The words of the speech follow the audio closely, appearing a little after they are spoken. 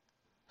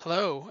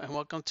Hello, and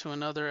welcome to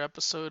another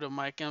episode of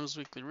Mike M's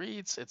Weekly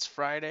Reads. It's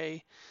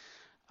Friday,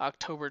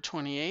 October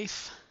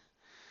 28th,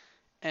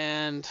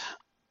 and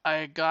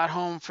I got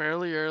home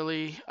fairly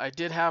early. I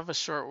did have a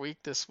short week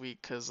this week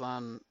because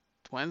on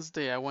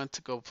Wednesday I went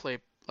to go play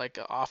like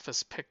an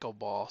office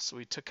pickleball, so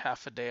we took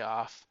half a day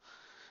off.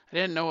 I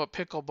didn't know what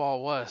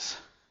pickleball was.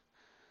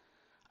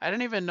 I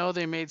didn't even know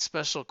they made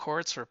special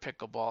courts for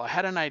pickleball. I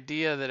had an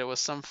idea that it was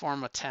some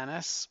form of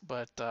tennis,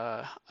 but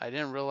I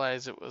didn't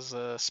realize it was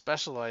a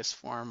specialized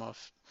form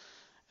of.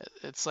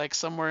 It's like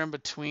somewhere in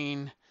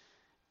between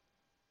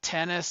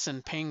tennis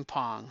and ping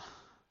pong,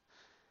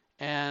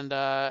 and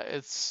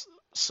it's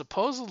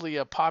supposedly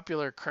a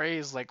popular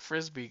craze like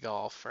frisbee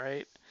golf,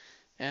 right?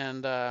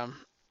 And I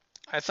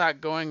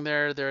thought going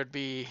there'd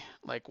be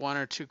like one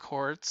or two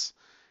courts,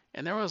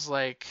 and there was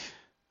like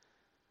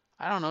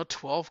I don't know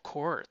 12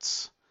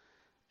 courts,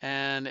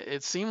 and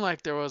it seemed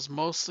like there was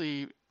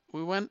mostly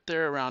we went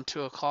there around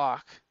 2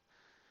 o'clock,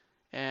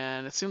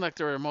 and it seemed like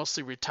there were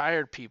mostly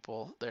retired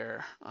people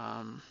there.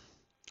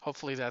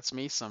 Hopefully that's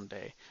me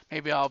someday.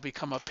 Maybe I'll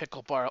become a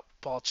pickleball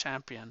ball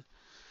champion.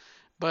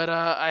 But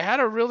I had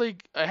a really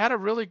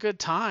good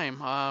time.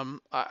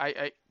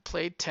 I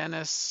played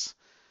tennis.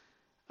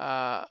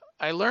 I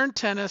learned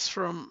tennis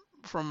from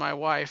my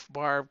wife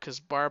Barb because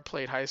Barb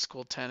played high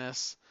school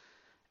tennis,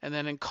 and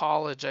then in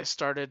college I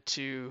started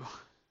to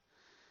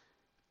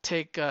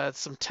take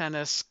some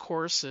tennis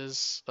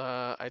courses.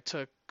 I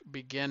took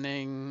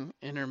beginning,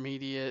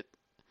 intermediate,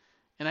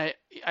 and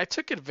I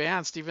took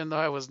advanced even though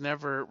I was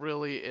never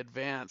really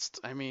advanced.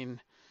 I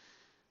mean,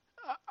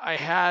 I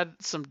had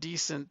some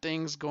decent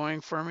things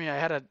going for me. I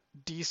had a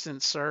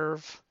decent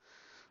serve.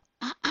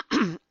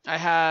 I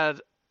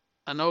had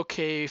an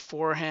okay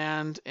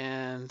forehand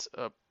and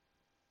a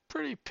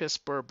pretty piss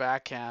poor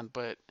backhand,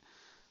 but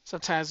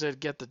sometimes it'd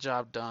get the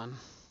job done.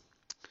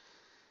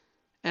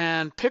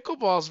 And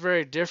pickleball is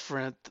very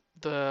different.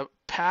 The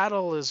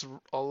paddle is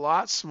a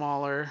lot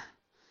smaller.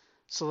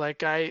 So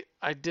like I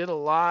did a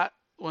lot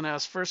when I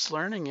was first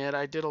learning it.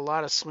 I did a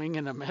lot of swing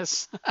and a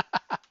miss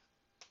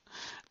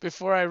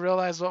before I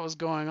realized what was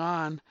going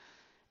on.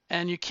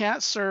 And you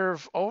can't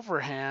serve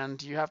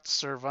overhand. You have to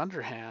serve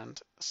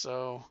underhand.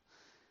 So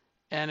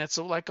and it's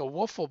like a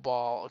wiffle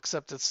ball,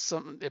 except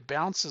it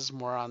bounces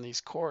more on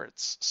these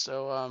courts.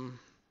 So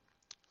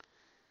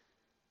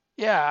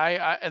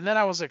yeah, and then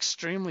I was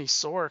extremely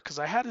sore because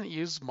I hadn't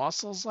used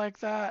muscles like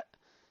that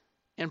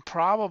in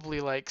probably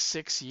like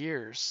 6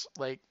 years.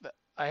 Like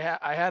I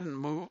hadn't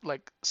moved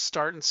like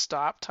start and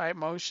stop type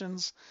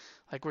motions,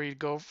 like where you'd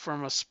go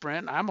from a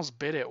sprint. I almost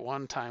bit it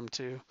one time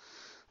too.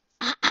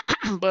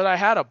 But I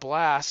had a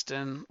blast,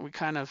 and we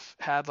kind of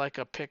had like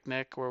a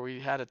picnic where we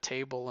had a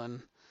table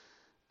and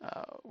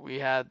we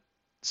had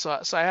so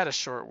I had a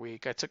short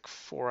week. I took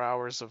 4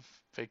 hours of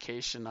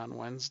vacation on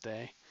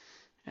Wednesday,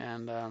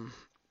 and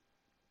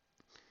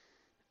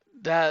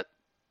that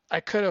I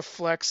could have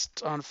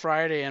flexed on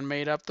Friday and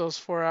made up those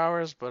 4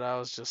 hours, but I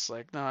was just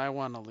like, no, I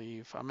want to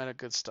leave. I'm at a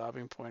good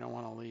stopping point. I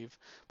want to leave.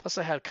 Plus,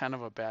 I had kind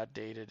of a bad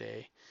day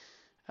today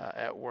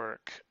at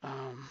work.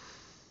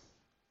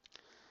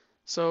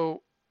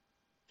 So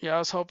yeah, I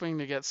was hoping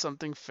to get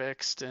something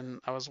fixed,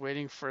 and I was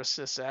waiting for a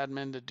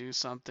sysadmin to do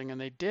something,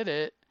 and they did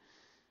it.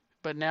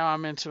 But now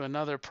I'm into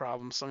another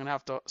problem, so I'm gonna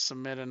have to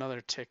submit another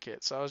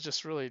ticket. So I was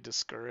just really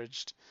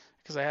discouraged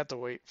because I had to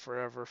wait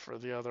forever for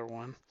the other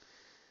one.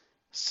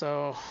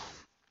 So,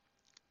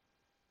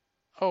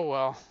 oh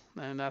well,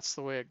 and that's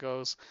the way it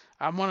goes.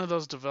 I'm one of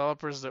those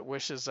developers that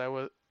wishes I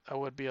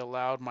would be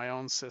allowed my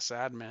own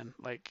sysadmin.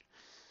 Like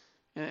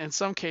in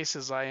some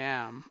cases I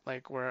am,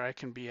 like where I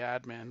can be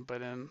admin,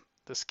 but in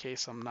this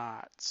case I'm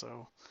not.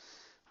 So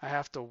I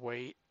have to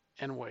wait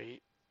and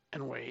wait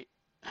and wait.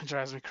 It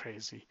drives me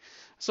crazy.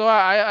 So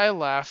I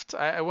left.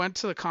 I went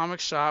to the comic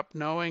shop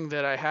knowing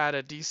that I had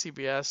a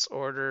DCBS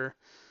order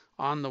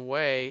on the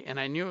way, and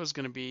I knew it was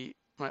going to be.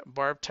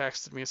 Barb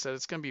texted me and said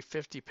it's going to be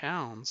 50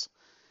 pounds.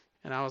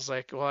 And I was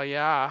like, well,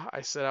 yeah.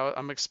 I said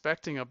I'm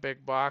expecting a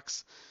big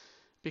box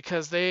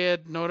because they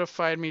had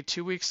notified me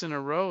 2 weeks in a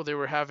row they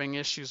were having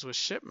issues with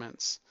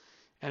shipments,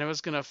 and it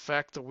was going to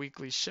affect the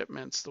weekly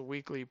shipments, the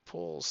weekly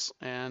pulls.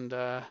 And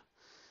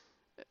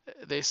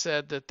they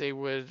said that they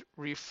would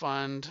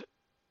refund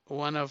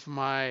one of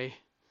my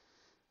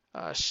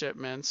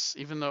shipments,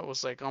 even though it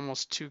was like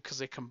almost two because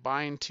they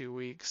combined 2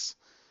 weeks.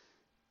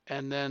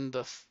 And then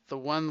the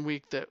one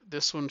week that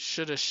this one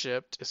should have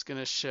shipped is going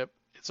to ship.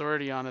 It's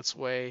already on its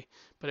way,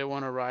 but it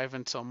won't arrive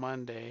until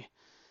Monday.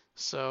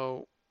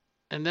 So,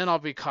 and then I'll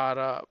be caught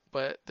up.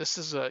 But this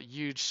is a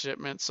huge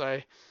shipment, so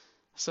I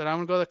said I'm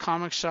gonna go to the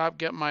comic shop,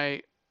 get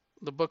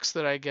the books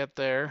that I get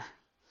there,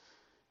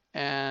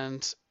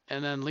 and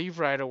then leave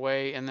right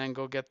away, and then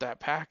go get that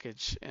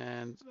package.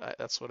 And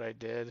that's what I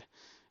did.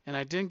 And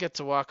I didn't get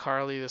to walk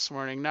Harley this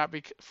morning, not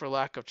for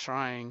lack of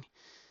trying.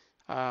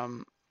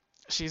 Um,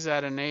 she's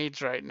at an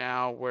age right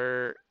now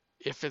where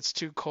if it's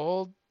too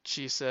cold,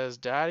 she says,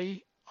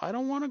 "Daddy, I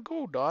don't want to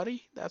go,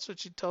 Dottie." That's what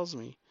she tells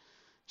me.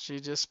 She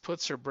just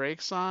puts her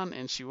brakes on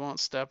and she won't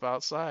step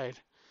outside.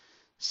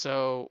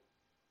 So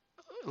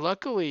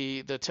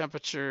luckily the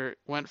temperature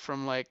went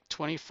from like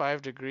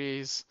 25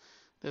 degrees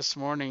this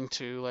morning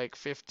to like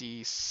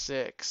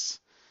 56,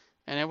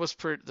 and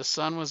the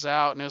sun was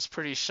out and it was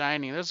pretty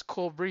shiny. There's a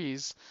cool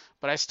breeze,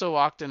 but I still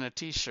walked in a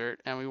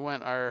t-shirt, and we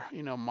went our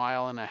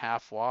mile and a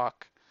half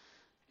walk,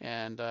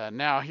 and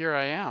now here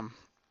I am.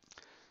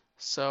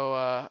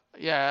 So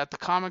yeah, at the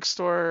comic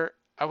store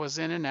I was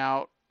in and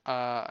out.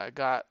 I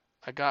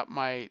got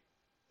my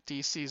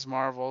DC's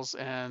Marvels,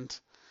 and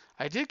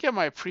I did get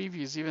my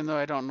previews, even though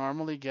I don't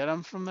normally get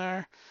them from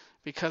there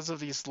because of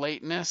the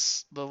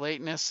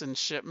lateness in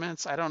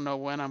shipments. I don't know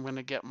when I'm going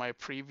to get my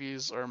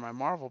previews or my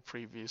Marvel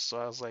previews. So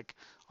I was like,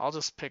 I'll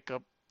just pick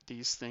up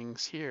these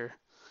things here.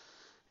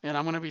 And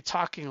I'm going to be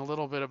talking a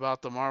little bit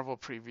about the Marvel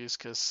previews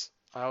because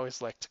I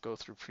always like to go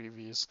through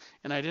previews.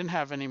 And I didn't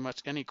have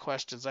any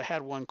questions. I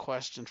had one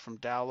question from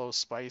Dallo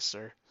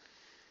Spicer,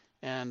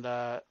 and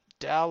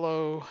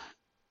Dallo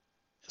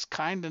is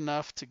kind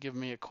enough to give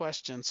me a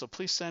question. So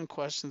please send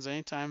questions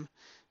anytime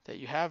that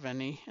you have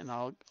any, and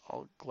I'll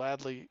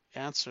gladly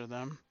answer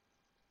them.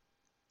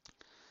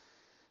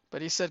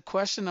 But he said,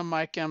 question of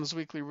Mike M's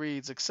Weekly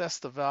Reads, assess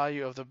the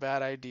value of the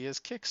Bad Ideas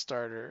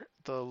Kickstarter,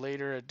 the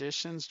later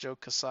editions, Joe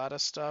Quesada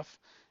stuff,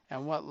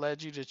 and what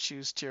led you to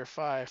choose Tier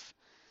 5.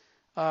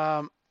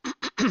 Um,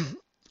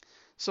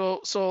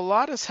 so a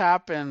lot has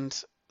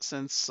happened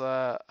since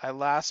I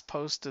last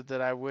posted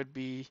that I would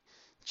be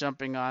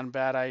jumping on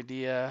Bad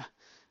Idea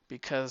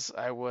because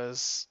I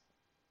was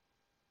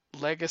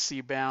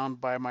legacy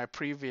bound by my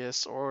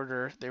previous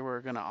order. They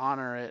were going to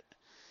honor it.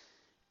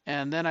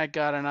 And then I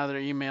got another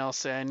email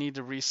saying I need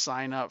to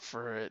re-sign up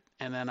for it.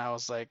 And then I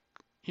was like,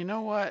 you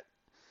know what?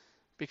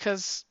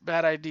 Because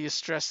Bad Idea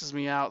stresses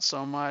me out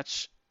so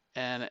much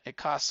and it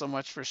costs so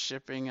much for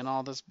shipping and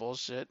all this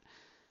bullshit,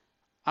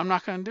 I'm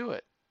not going to do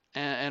it.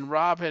 And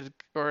Rob had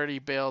already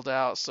bailed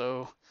out,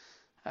 so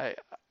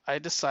I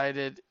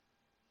decided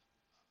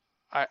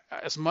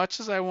as much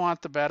as I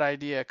want the Bad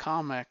Idea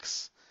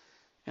comics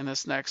in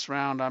this next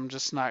round, I'm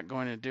just not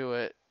going to do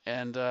it.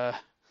 And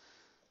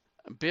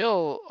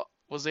Bill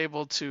was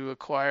able to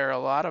acquire a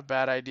lot of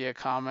Bad Idea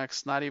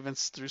comics, not even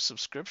through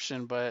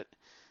subscription, but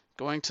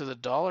going to the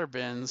dollar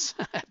bins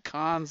at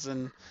cons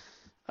and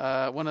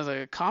one of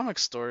the comic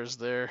stores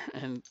there,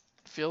 and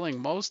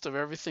feeling most of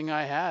everything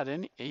I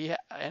had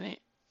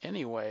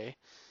anyway.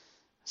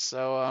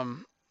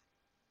 So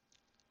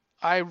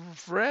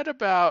I've read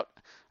about.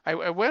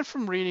 I went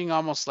from reading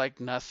almost like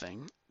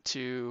nothing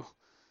to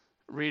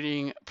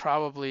reading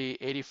probably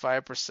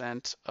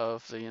 85%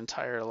 of the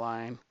entire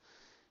line.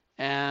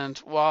 And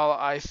while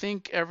I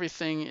think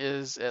everything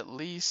is at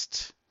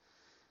least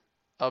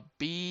a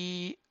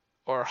B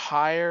or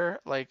higher,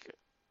 like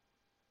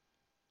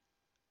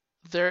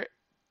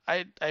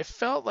I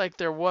felt like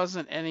there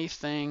wasn't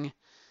anything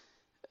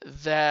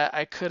that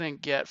I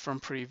couldn't get from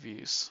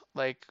previews,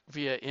 like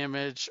via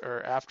Image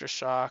or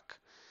Aftershock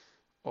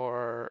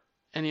or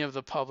any of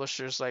the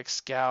publishers like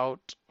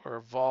Scout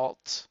or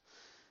Vault.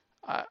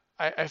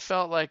 I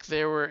felt like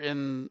they were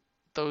in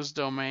those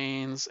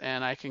domains,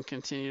 and I can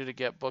continue to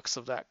get books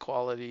of that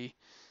quality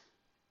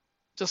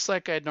just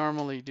like I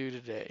normally do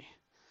today.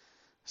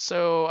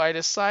 So I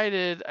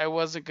decided I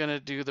wasn't going to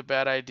do the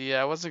Bad Idea.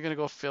 I wasn't going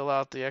to go fill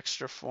out the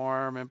extra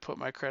form and put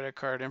my credit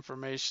card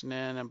information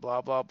in and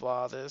blah, blah,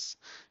 blah this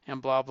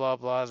and blah, blah,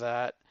 blah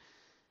that.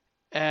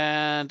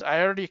 And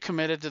I already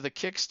committed to the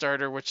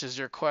Kickstarter, which is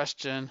your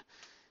question.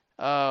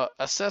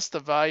 Assess the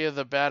value of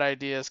the Bad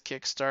Ideas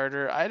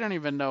Kickstarter. I don't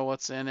even know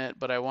what's in it,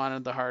 but I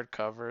wanted the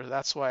hardcover.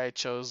 That's why I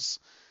chose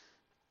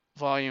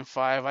Volume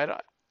 5.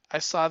 I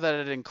saw that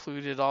it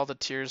included all the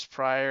tiers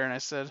prior, and I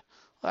said,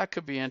 well, that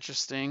could be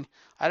interesting.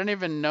 I didn't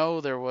even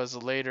know there was a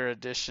later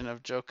edition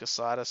of Joe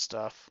Quesada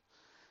stuff.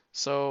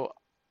 So,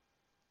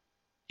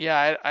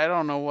 yeah, I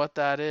don't know what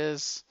that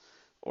is,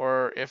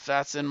 or if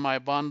that's in my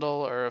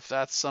bundle, or if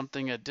that's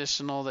something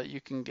additional that you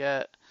can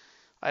get.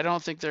 I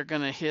don't think they're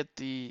going to hit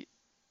the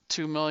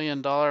 $2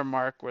 million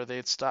mark where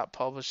they'd stop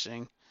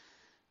publishing.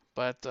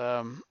 But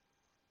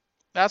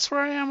that's where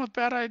I am with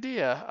Bad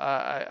Idea.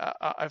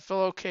 I feel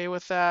okay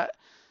with that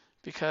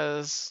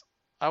because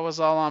I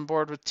was all on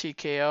board with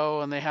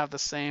TKO and they have the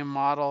same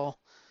model,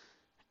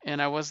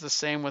 and I was the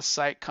same with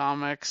Sight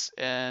Comics,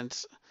 and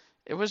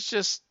it was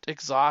just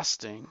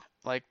exhausting,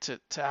 like to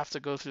have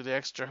to go through the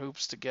extra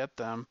hoops to get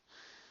them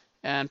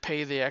and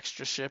pay the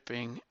extra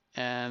shipping.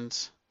 And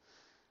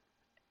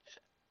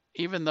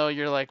even though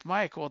you're like,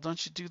 Mike, well,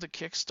 don't you do the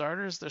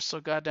Kickstarters? They're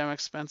so goddamn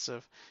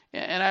expensive.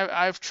 And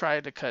I've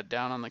tried to cut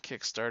down on the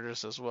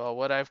Kickstarters as well.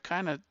 What I've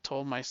kind of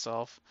told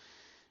myself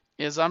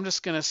is I'm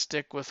just going to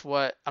stick with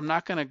I'm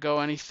not going to go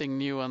anything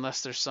new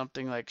unless there's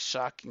something like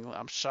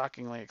I'm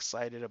shockingly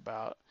excited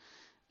about.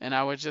 And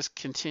I would just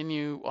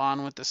continue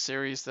on with the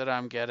series that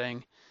I'm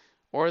getting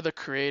or the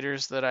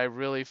creators that I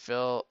really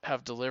feel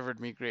have delivered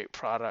me great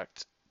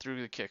product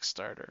through the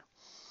Kickstarter.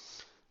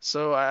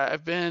 So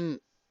I've been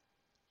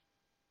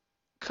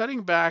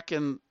cutting back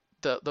in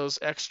those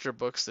extra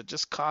books that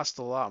just cost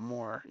a lot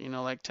more,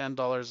 like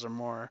 $10 or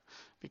more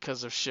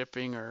because of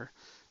shipping or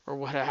or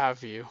what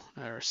have you,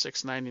 or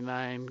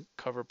 $6.99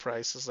 cover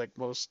prices like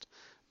most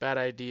bad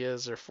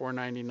ideas, or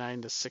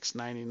 $4.99 to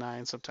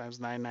 $6.99, sometimes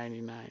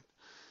 $9.99.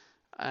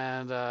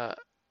 And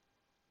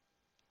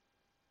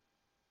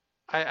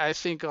I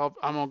think I'm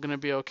going to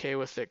be okay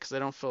with it because I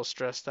don't feel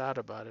stressed out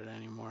about it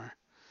anymore.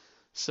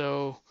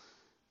 So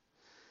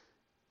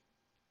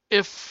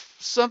if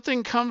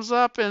something comes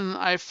up and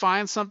I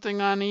find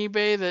something on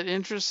eBay that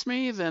interests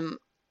me, then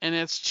and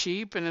it's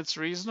cheap and it's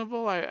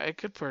reasonable, I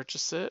could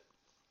purchase it.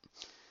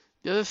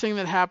 The other thing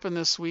that happened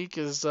this week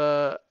is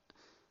I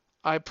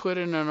put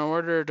in an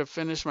order to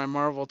finish my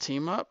Marvel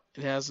Team Up.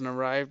 It hasn't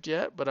arrived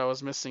yet, but I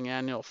was missing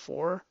Annual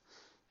 4,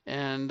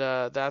 and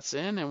that's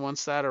in. And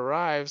once that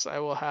arrives, I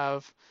will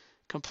have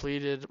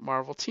completed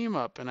Marvel Team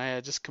Up. And I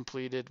had just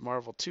completed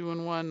Marvel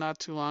 2-in-1 not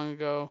too long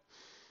ago,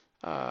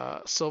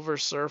 Silver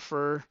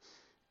Surfer,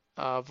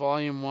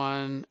 Volume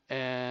 1,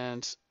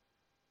 and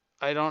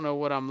I don't know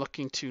what I'm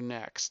looking to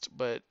next,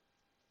 but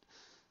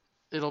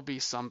it'll be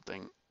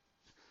something.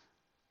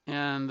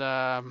 And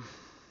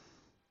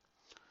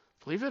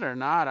believe it or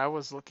not, I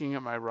was looking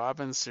at my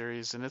Robin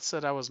series and it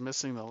said I was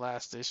missing the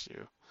last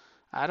issue.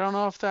 I don't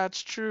know if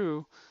that's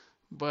true,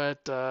 but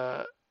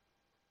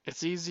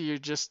it's easier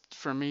just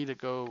for me to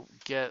go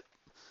get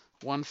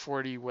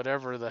 140,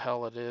 whatever the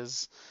hell it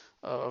is,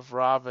 of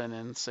Robin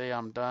and say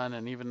I'm done.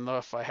 And even though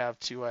if I have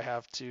two, I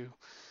have two.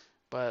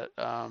 But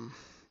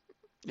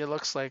it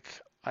looks like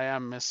I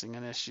am missing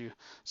an issue.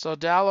 So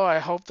Dallo, I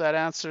hope that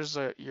answers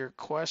your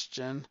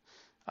question.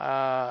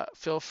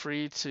 Feel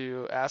free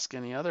to ask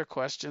any other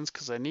questions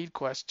because I need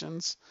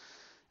questions.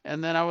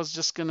 And then I was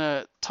just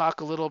gonna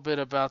talk a little bit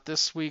about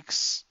this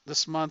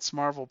month's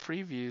Marvel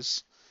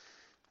previews.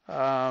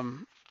 That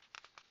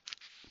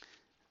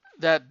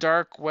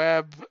dark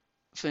web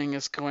thing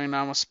is going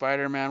on with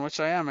Spider-Man, which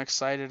I am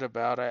excited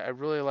about. I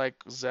really like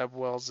Zeb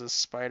Wells'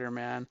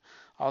 Spider-Man,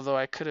 although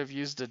I could have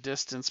used a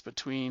distance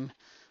between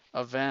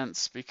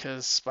events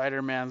because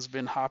Spider-Man's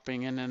been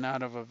hopping in and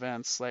out of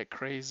events like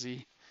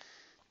crazy.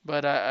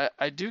 But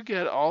I do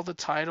get all the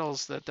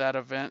titles that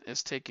event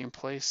is taking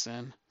place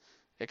in,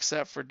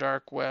 except for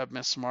Dark Web,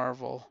 Miss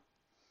Marvel.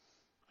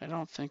 I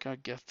don't think I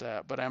get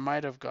that, but I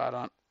might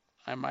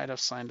have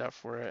signed up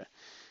for it.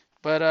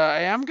 But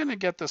I am going to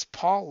get this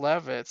Paul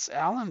Levitz,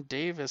 Alan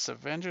Davis,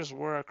 Avengers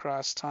War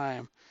Across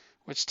Time,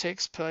 which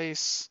takes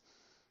place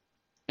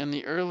in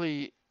the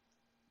early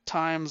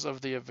times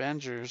of the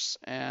Avengers.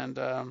 And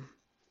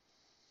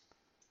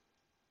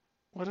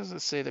what does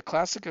it say? The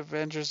classic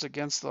Avengers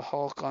against the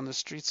Hulk on the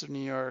streets of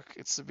New York.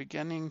 It's the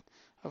beginning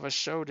of a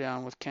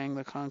showdown with Kang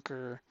the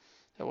Conqueror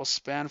that will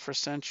span for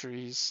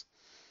centuries.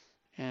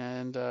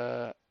 And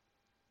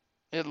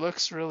it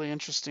looks really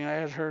interesting. I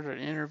had heard an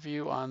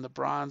interview on the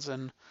Bronze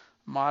and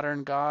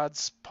Modern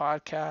Gods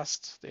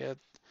podcast. They had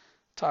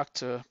talked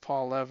to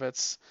Paul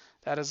Levitz.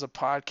 That is a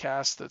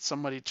podcast that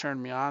somebody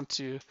turned me on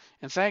to.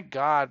 And thank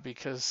God,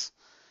 because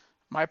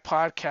my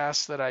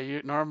podcasts that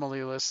I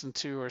normally listen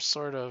to are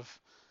sort of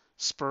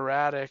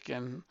sporadic,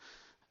 and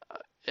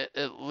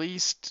at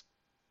least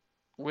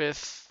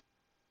with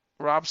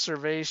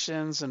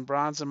Robservations and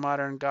Bronze and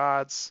Modern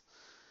Gods.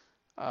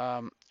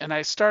 And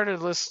I started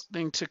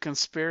listening to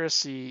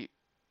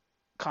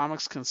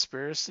Comics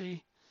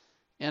Conspiracy,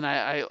 and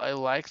I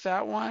like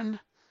that one.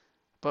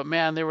 But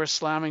man, they were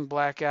slamming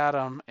Black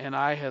Adam, and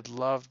I had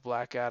loved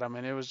Black Adam,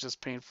 and it was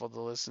just painful to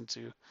listen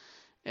to.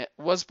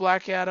 Was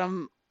Black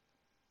Adam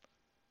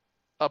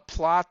a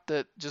plot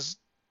that just,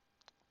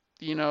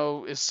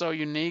 is so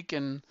unique?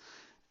 And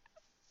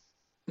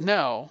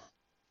no,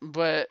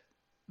 but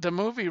the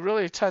movie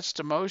really touched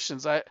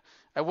emotions. I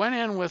went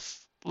in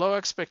with low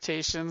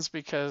expectations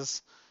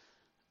because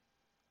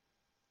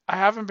I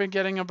haven't been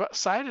getting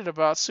excited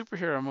about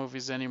superhero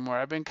movies anymore.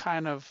 I've been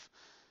kind of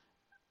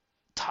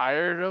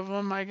tired of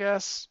them, I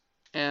guess.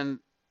 And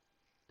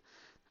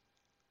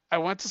I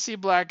went to see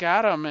Black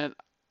Adam, and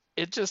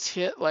it just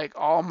hit like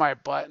all my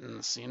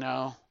buttons.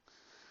 I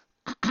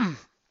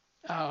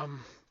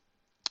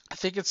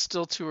think it's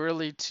still too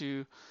early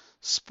to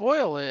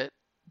spoil it,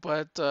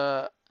 but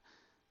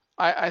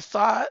I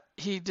thought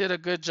he did a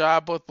good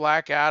job with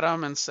Black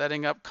Adam and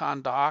setting up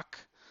Kahndaq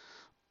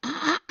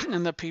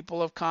and the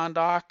people of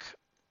Kahndaq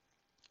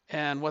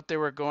and what they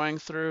were going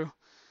through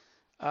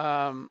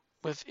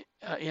with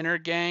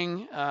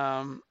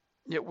Intergang.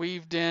 It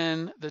weaved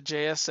in the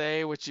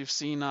JSA, which you've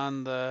seen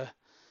on the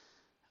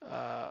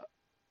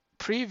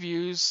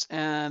previews,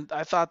 and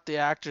I thought the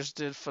actors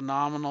did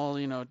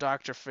phenomenal.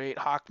 Dr. Fate,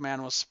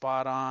 Hawkman was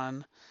spot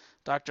on.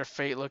 Dr.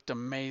 Fate looked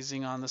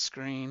amazing on the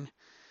screen.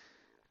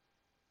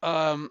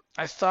 I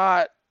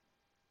thought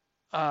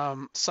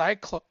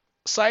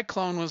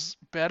Cyclone was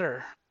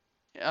better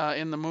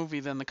in the movie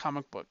than the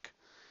comic book,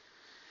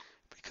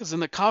 because in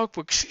the comic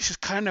book she's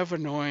kind of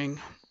annoying,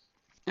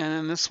 and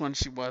in this one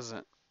she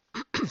wasn't.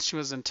 She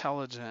was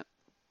intelligent,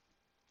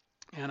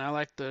 and I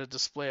liked the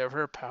display of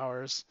her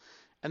powers.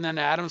 And then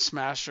Atom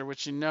Smasher,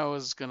 which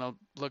is gonna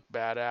look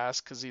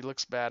badass because he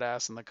looks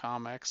badass in the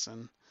comics,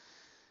 and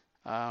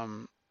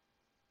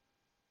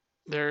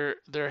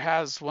there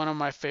has one of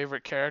my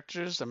favorite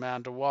characters,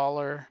 Amanda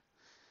Waller.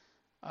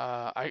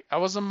 I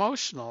was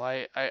emotional.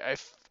 I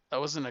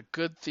was in a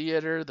good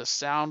theater. The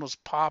sound was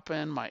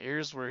popping. My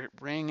ears were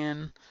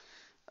ringing.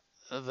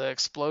 The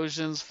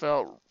explosions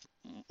felt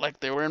like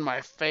they were in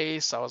my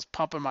face. I was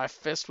pumping my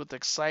fist with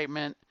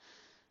excitement.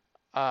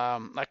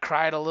 I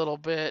cried a little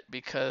bit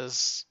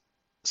because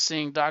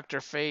seeing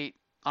Dr. Fate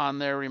on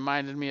there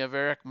reminded me of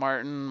Eric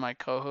Martin, my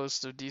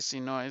co-host of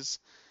DC Noise,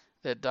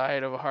 that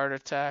died of a heart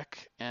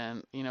attack.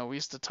 And, we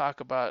used to talk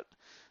about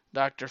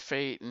Dr.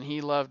 Fate, and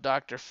he loved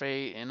Dr.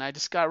 Fate, and I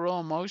just got real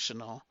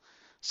emotional.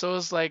 So it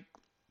was like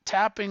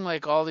tapping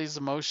like all these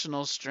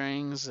emotional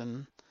strings,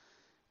 and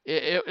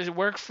it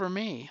worked for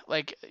me.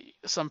 Like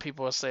some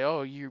people will say,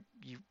 "Oh, you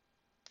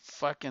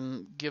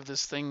fucking give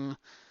this thing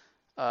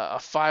a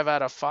 5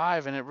 out of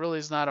 5," and it really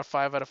is not a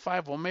 5 out of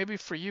 5. Well, maybe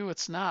for you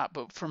it's not,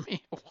 but for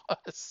me it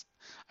was.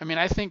 I mean,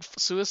 I think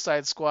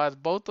Suicide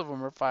Squad, both of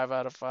them are 5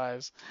 out of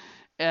 5s.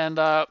 And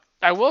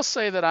I will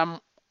say that I'm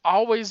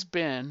always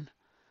been,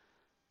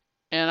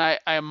 and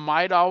I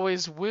might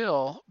always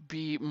will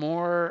be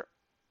more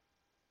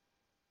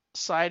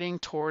siding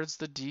towards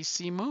the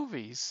DC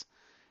movies.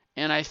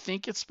 And I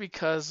think it's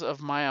because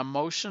of my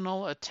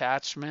emotional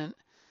attachment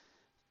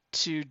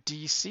to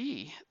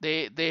DC.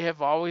 They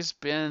have always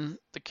been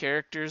the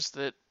characters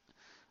that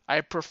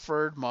I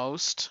preferred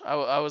most.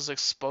 I was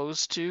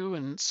exposed to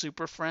and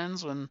Super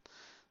Friends when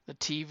the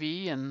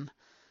TV, and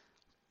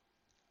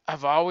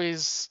I've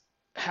always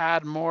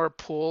had more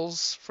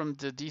pulls from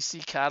the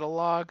DC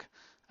catalog.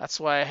 That's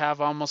why I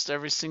have almost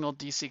every single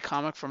DC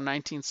comic from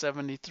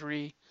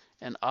 1973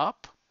 and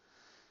up.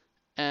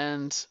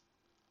 And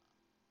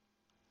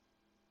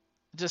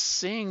just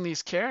seeing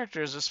these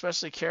characters,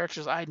 especially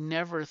characters I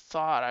never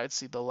thought I'd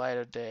see the light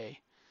of day.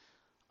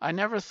 I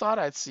never thought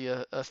I'd see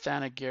a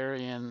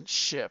Thanagarian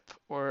ship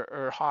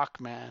or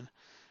Hawkman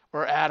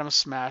or Atom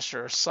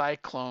Smasher or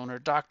Cyclone or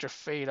Doctor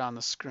Fate on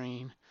the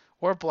screen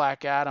or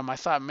Black Adam. I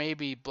thought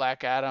maybe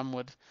Black Adam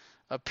would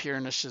appear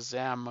in a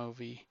Shazam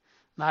movie,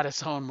 not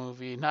his own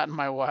movie, not in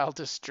my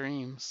wildest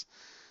dreams.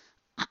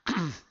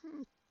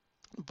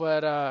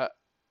 But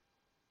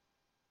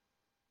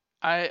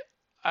I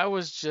I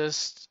was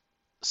just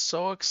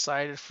so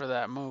excited for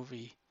that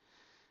movie,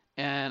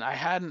 and I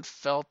hadn't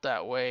felt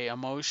that way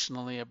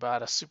emotionally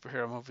about a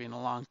superhero movie in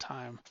a long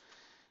time,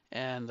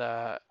 and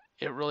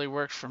it really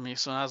worked for me.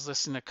 So when I was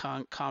listening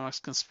to Comics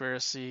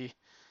Conspiracy,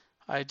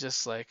 I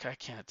just like I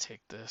can't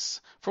take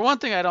this. For one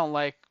thing, I don't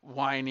like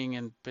whining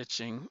and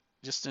bitching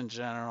just in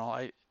general.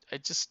 I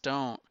just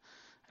don't.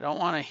 I don't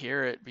want to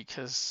hear it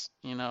because,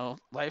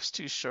 life's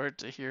too short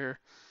to hear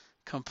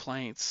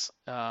complaints.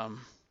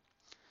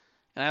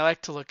 And I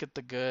like to look at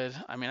the good.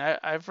 I mean,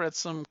 I've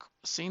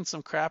seen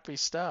some crappy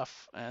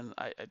stuff, and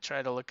I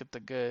try to look at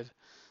the good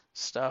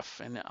stuff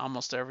and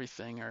almost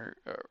everything, or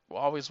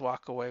always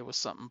walk away with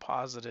something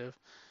positive.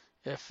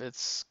 If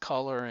it's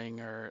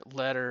coloring or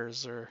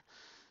letters or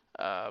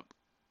uh,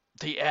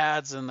 the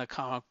ads in the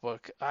comic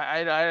book,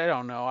 I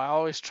don't know. I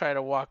always try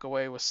to walk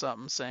away with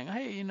something saying,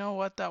 hey, you know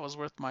what? That was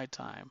worth my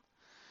time.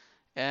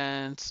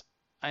 And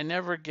I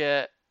never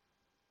get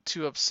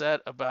too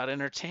upset about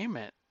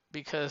entertainment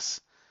because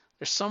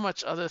there's so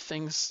much other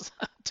things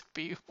to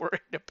be worried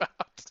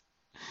about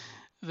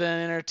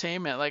than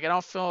entertainment. Like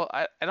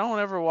I don't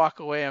ever walk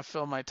away and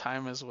feel my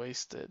time is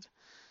wasted.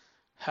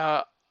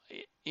 How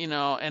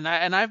and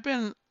I've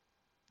been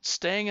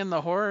staying in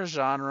the horror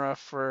genre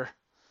for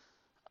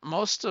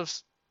most of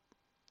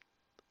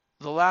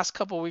the last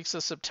couple weeks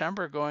of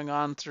September going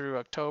on through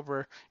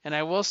October. And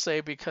I will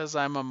say, because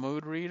I'm a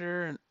mood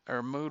reader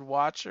or mood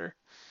watcher,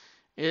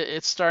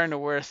 it's starting to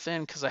wear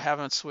thin because I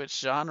haven't switched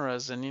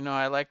genres. And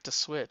I like to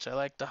switch. I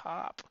like to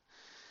hop.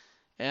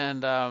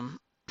 And I'm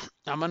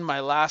in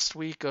my last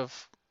week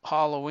of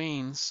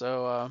Halloween,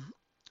 so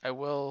I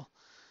will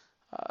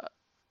uh,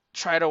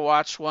 try to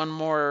watch one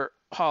more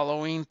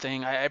Halloween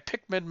thing. I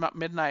picked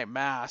Midnight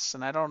Mass,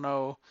 and I don't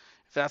know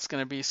if that's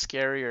going to be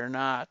scary or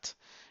not.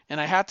 And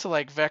I had to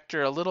like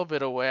vector a little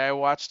bit away. I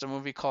watched a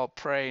movie called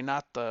Prey,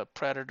 not the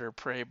Predator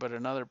Prey, but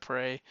another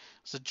Prey.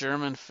 It's a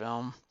German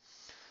film,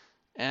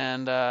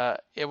 and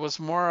it was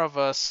more of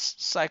a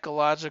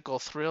psychological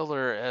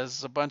thriller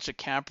as a bunch of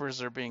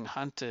campers are being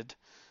hunted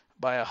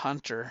by a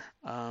hunter.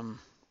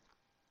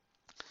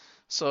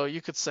 So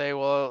you could say,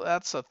 well,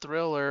 that's a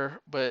thriller,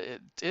 but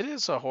it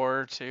is a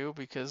horror too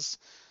because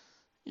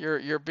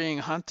you're being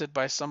hunted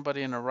by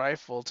somebody in a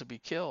rifle to be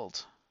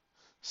killed.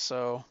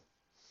 So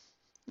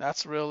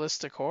that's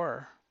realistic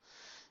horror.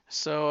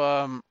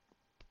 So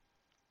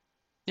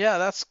yeah,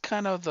 that's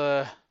kind of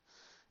the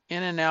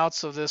in and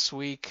outs of this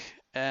week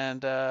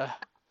and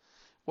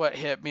what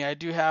hit me. I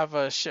do have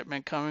a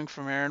shipment coming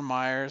from Aaron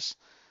Myers.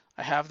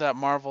 I have that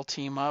Marvel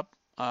team up,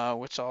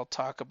 which I'll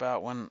talk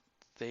about when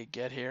they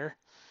get here.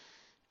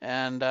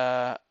 And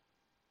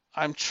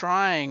I'm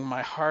trying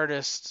my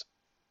hardest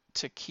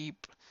to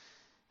keep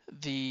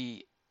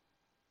the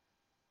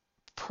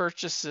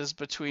purchases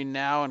between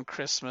now and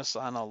Christmas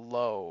on a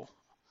low.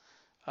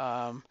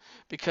 um,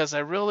 because I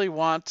really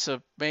want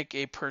to make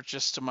a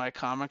purchase to my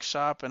comic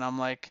shop, and I'm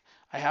like,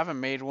 I haven't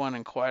made one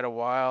in quite a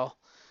while,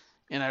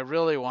 and I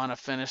really want to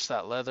finish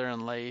that Leather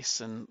and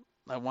Lace, and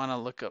I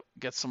want to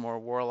get some more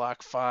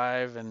Warlock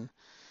 5 and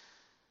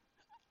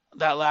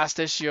that last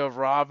issue of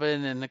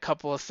Robin and a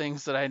couple of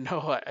things that I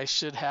know I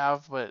should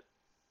have, but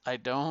I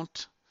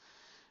don't.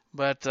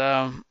 But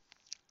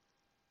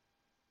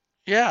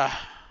yeah,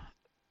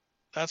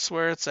 that's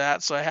where it's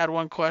at. So I had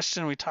one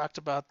question. We talked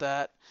about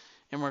that,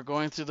 and we're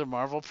going through the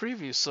Marvel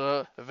preview.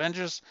 So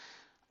Avengers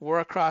War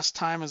Across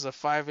Time is a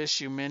 5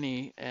 issue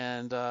mini,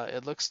 and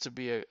it looks to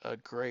be a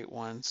great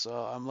one. So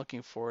I'm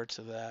looking forward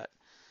to that.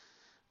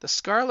 The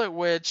Scarlet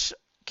Witch,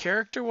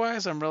 character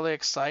wise, I'm really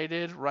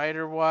excited.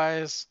 Writer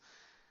wise,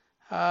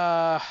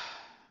 uh,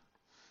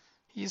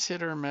 he's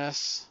hit or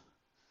miss.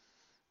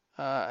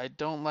 I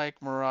don't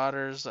like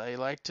Marauders. I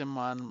liked him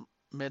on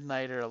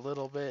Midnighter a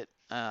little bit.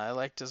 I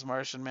liked his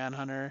Martian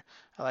Manhunter.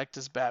 I liked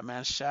his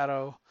Batman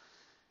Shadow.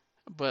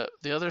 But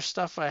the other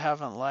stuff I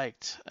haven't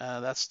liked.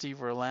 That's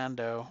Steve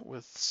Orlando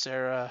with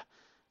Sarah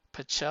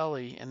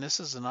Pacelli, and this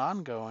is an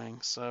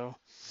ongoing. So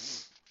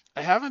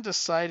I haven't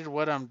decided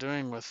what I'm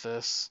doing with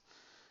this.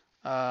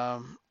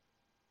 Um,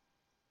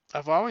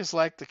 I've always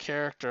liked the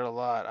character a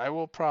lot. I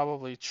will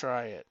probably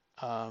try it.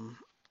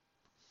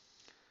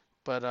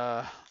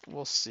 But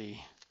we'll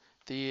see.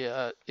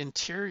 The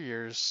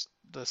interiors,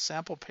 the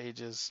sample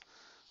pages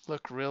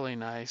look really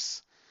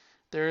nice.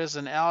 There is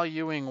an Al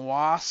Ewing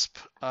Wasp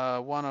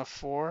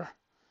 104,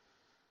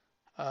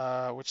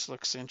 which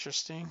looks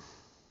interesting.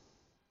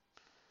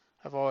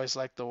 I've always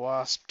liked the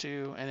Wasp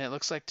too, and it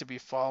looks like to be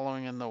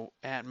following in the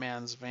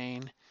Ant-Man's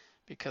vein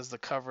because the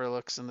cover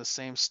looks in the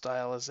same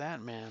style as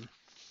Ant-Man.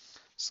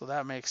 So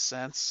that makes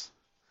sense.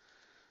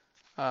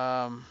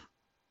 Um,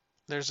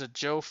 there's a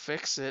Joe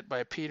Fixit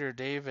by Peter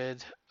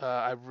David.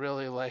 I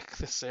really like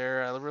this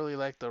era. I really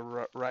like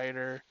the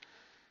writer,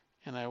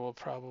 and I will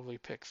probably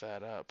pick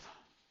that up.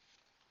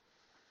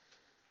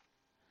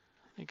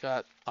 You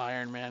got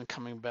Iron Man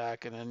coming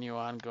back and a new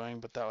ongoing,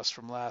 but that was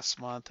from last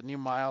month. The new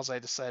Miles I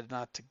decided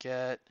not to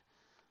get.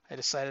 I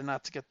decided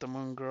not to get the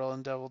Moon Girl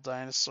and Devil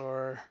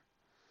Dinosaur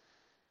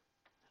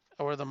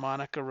or the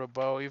Monica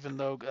Rambeau, even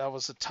though that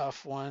was a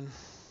tough one.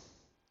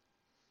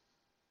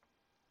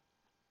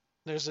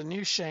 There's a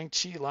new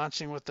Shang-Chi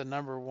launching with the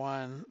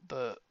 #1.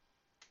 The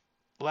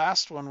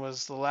last one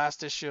was the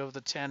last issue of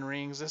the Ten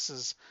Rings. This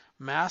is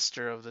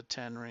Master of the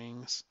Ten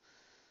Rings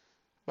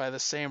by the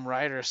same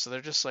writer, so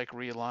they're just like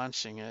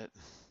relaunching it.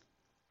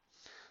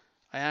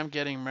 I am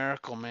getting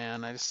Miracle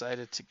Man. I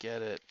decided to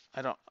get it.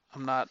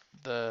 I'm not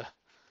the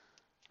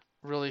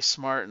really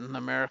smart in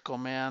the Miracle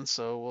Man,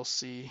 so we'll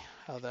see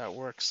how that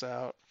works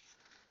out.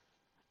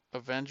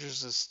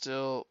 Avengers is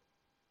still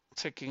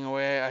ticking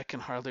away. I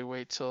can hardly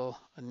wait till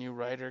a new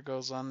writer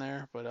goes on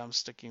there, but I'm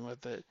sticking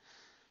with it.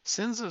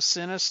 Sins of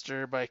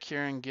Sinister by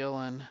Kieran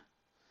Gillen.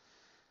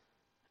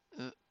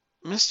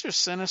 Mr.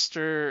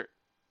 Sinister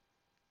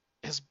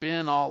has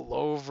been all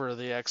over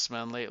the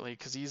X-Men lately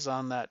because he's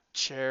on that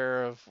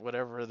chair of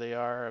whatever they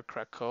are,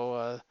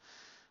 Krakoa,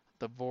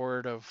 the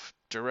board of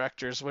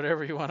directors,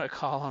 whatever you want to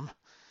call them.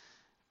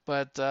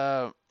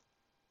 But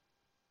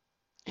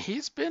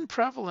he's been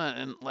prevalent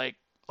in like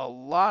a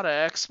lot of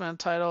X-Men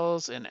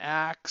titles and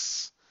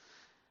acts,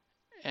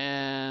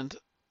 and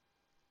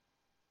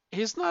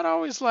he's not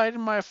always lighting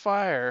my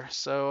fire.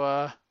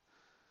 So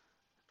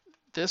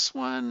this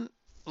one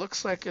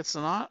looks like it's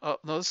not. Oh,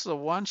 no, this is a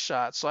one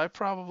shot, so I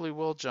probably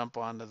will jump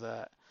onto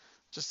that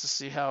just to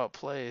see how it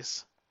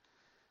plays.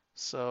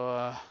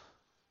 So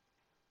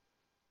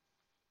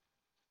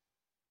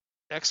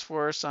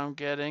X-Force I'm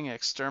getting,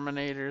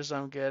 Exterminators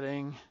I'm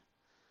getting,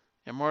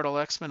 Immortal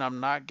X-Men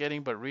I'm not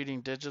getting but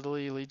reading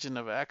digitally, Legion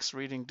of X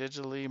reading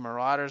digitally,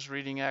 Marauders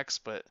reading X,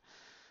 but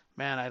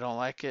man, I don't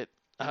like it.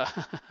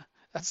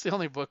 That's the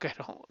only book I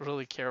don't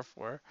really care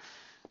for.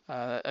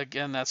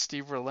 Again, that's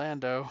Steve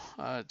Orlando.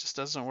 It just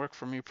doesn't work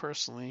for me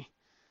personally.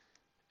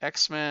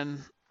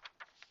 X-Men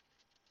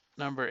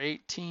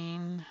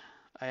 #18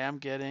 I am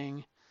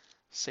getting.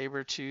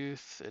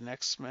 Sabretooth and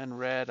X-Men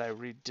Red I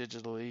read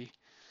digitally.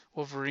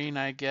 Wolverine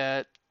I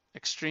get.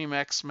 Extreme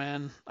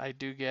X-Men I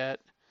do get.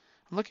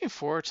 I'm looking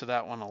forward to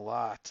that one a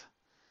lot,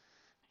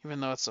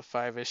 even though it's a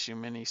 5 issue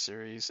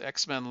miniseries.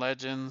 X-Men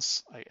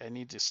Legends, I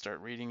need to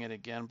start reading it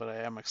again, but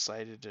I am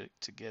excited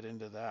to get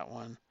into that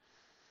one.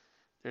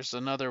 There's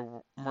another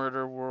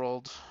Murder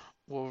World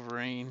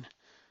Wolverine,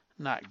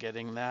 not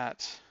getting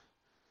that.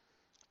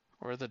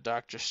 Or the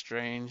Doctor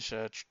Strange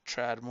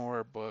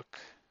Tradmore book.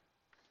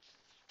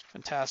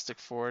 Fantastic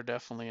Four,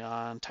 definitely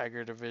on.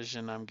 Tiger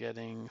Division, I'm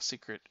getting.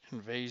 Secret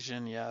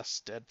Invasion,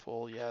 yes.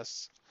 Deadpool,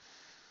 yes.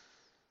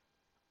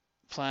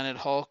 Planet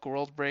Hulk,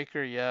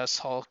 Worldbreaker, yes.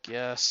 Hulk,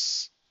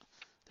 yes.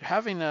 They're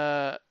having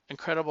a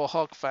Incredible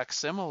Hulk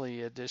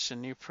facsimile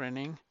edition, new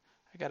printing.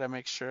 I gotta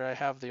make sure I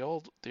have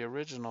the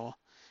original.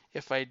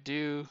 If I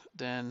do,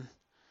 then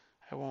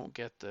I won't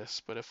get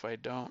this, but if I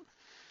don't,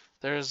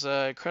 there's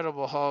a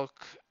Incredible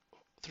Hulk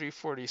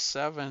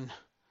 347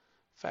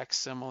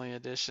 facsimile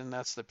edition.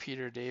 That's the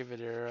Peter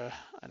David era.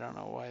 I don't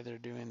know why they're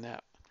doing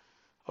that.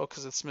 Oh,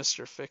 because it's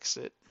Mr.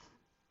 Fix-It.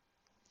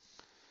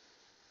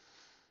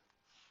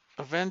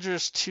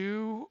 Avengers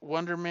 2,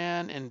 Wonder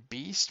Man, and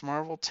Beast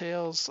Marvel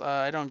Tales.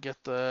 I don't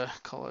get the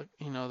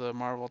the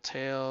Marvel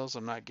Tales.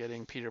 I'm not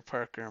getting Peter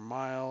Parker and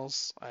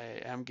Miles. I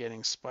am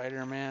getting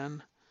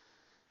Spider-Man.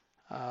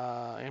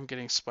 I am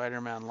getting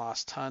Spider-Man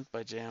Lost Hunt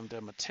by J.M.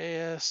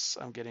 DeMatteis.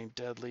 I'm getting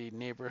Deadly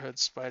Neighborhood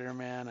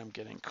Spider-Man. I'm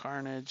getting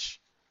Carnage.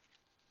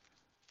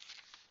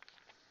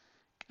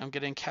 I'm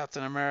getting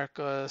Captain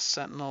America,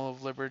 Sentinel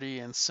of Liberty,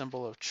 and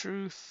Symbol of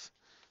Truth.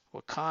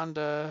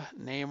 Wakanda,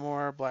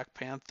 Namor, Black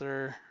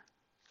Panther,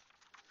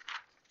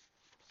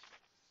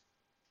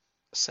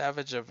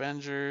 Savage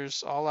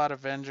Avengers, All Out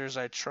Avengers.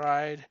 I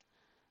tried.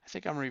 I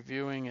think I'm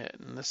reviewing it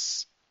in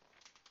this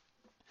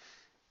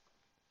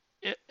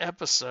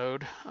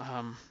episode.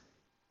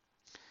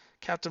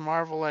 Captain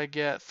Marvel I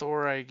get,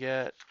 Thor I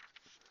get,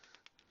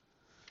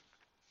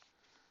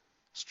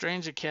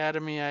 Strange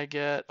Academy I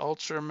get,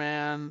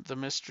 Ultraman, The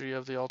Mystery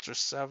of the Ultra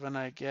 7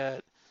 I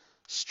get,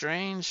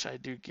 Strange I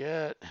do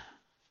get,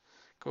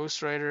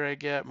 Ghost Rider I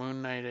get,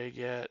 Moon Knight I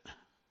get,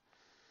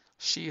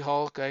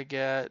 She-Hulk I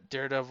get,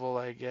 Daredevil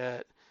I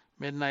get,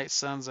 Midnight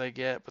Suns I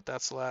get, but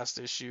that's the last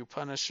issue,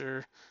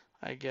 Punisher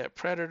I get,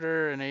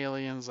 Predator and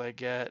Aliens I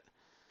get,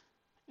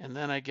 and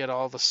then I get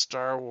all the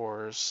Star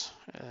Wars,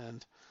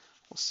 and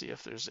we'll see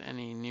if there's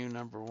any new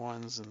number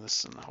ones in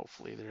this, and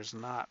hopefully there's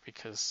not,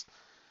 because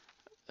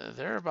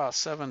they're about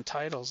 7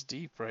 titles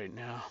deep right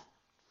now.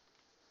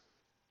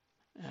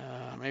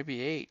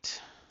 Maybe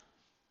 8.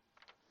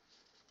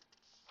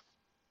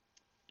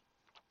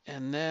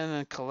 And then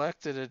in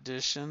collected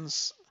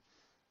editions,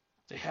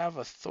 they have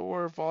a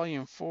Thor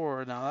Volume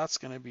 4. Now that's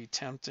going to be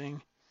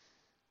tempting.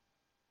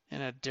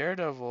 And a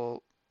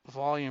Daredevil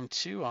Volume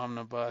 2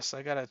 omnibus.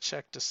 I got to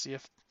check to see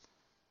if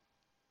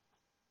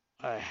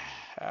I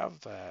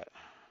have that.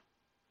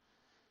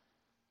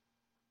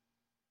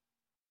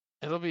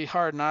 It'll be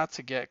hard not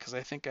to get because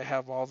I think I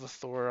have all the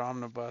Thor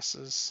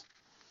omnibuses.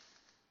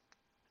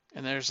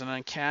 And there's an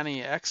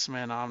Uncanny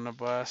X-Men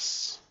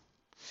omnibus.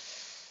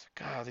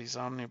 God, these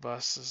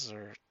omnibuses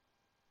are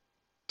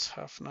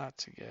tough not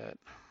to get.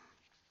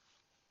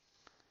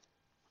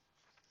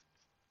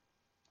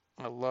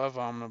 I love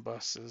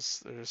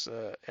omnibuses. There's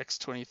a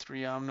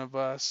X-23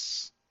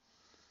 omnibus.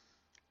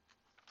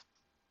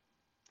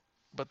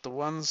 But the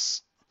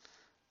ones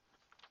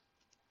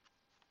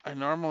I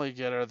normally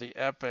get are the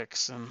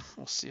epics, and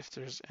we'll see if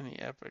there's any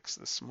epics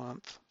this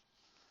month.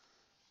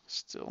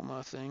 Still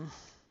nothing.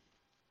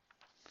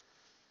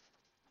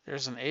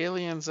 There's an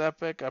Aliens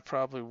epic I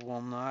probably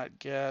will not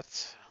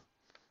get.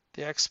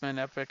 The X-Men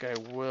epic I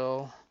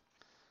will.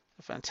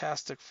 The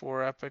Fantastic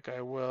Four epic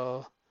I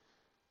will.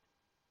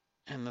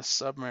 And the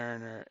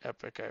Submariner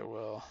epic I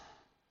will.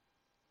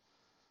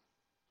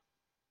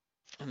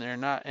 And there are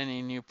not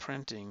any new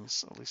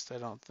printings, at least I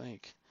don't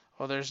think.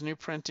 Oh, there's new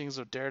printings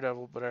of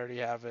Daredevil, but I already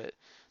have it.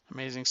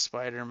 Amazing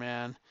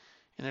Spider-Man.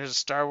 And there's a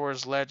Star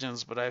Wars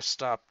Legends, but I've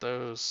stopped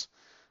those.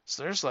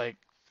 So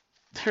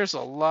there's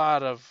a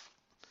lot of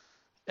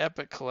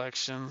epic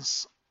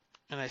collections.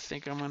 And I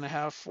think I'm going to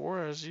have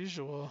 4 as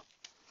usual.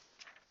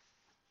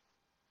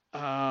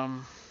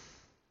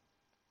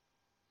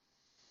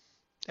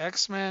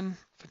 X-Men,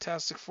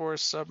 Fantastic Four,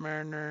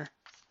 Submariner.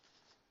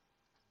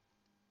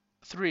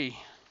 3.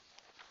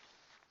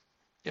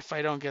 If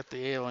I don't get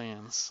the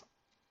Aliens.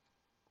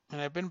 And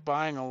I've been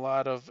buying a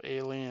lot of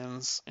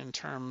Aliens in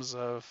terms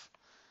of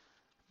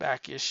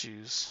back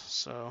issues,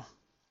 so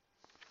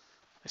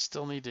I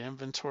still need to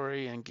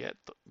inventory and get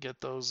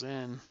those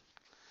in.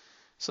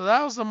 So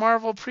that was the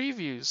Marvel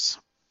previews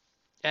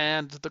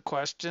and the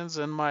questions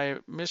and my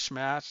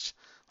mishmash.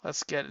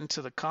 Let's get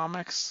into the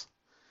comics,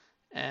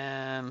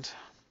 and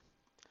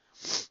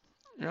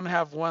you're gonna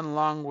have one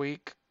long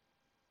week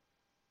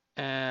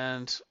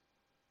and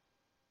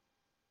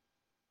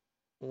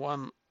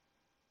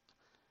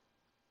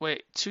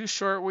two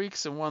short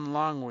weeks and one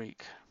long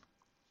week.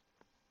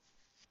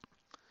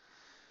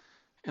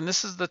 And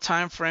this is the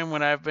time frame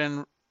when I've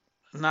been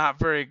not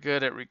very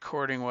good at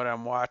recording what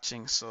I'm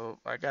watching, so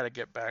I got to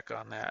get back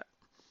on that.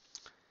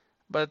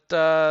 But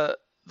the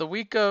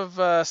week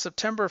of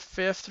September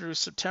 5th through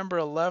September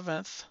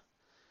 11th,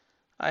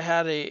 I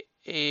had a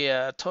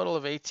total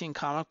of 18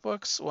 comic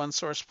books, 1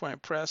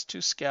 SourcePoint Press,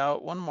 2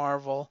 Scout, 1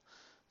 Marvel,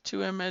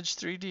 2 Image,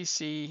 3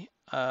 DC,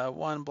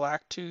 1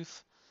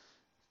 Blacktooth,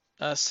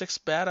 6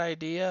 Bad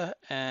Idea,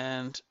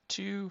 and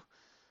 2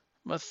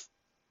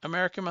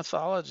 American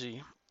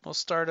Mythology. We'll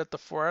start at the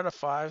 4 out of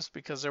 5s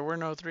because there were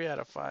no 3 out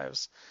of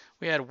 5s.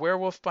 We had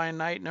Werewolf by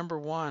Night number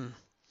 1.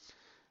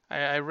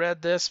 I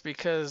read this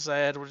because I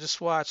had just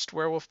watched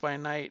Werewolf by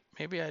Night.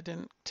 Maybe I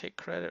didn't take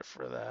credit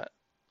for that.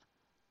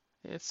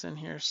 It's in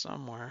here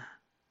somewhere.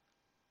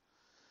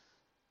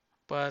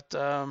 But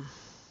I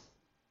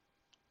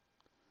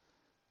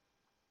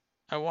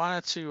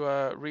wanted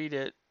to read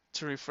it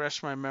to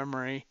refresh my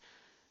memory.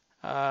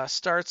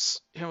 Starts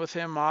with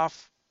him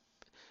off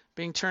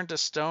being turned to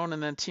stone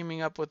and then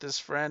teaming up with his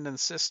friend and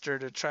sister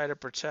to try to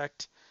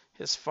protect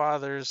his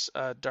father's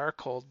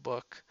Darkhold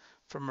book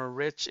from a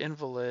rich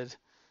invalid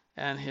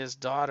and his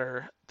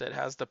daughter that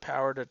has the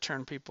power to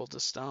turn people to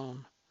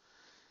stone.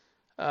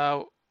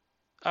 Uh,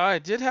 I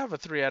did have a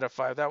 3 out of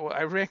 5.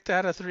 I ranked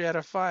that a 3 out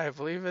of 5,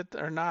 believe it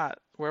or not.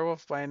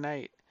 Werewolf by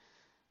Night.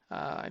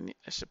 I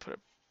should put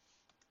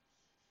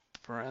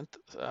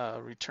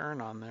a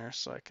return on there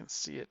so I can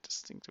see it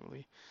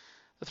distinctively.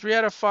 The 3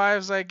 out of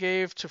 5s I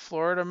gave to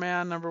Florida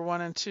Man, number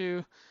 1 and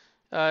 2.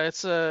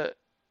 It's a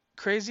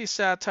crazy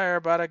satire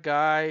about a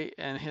guy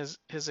and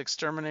his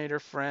exterminator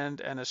friend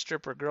and a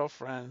stripper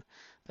girlfriend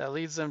that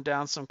leads them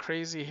down some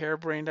crazy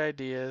harebrained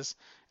ideas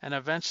and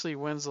eventually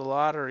wins the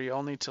lottery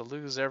only to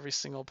lose every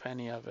single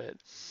penny of it.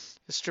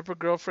 His stripper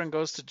girlfriend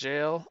goes to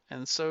jail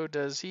and so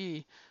does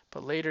he,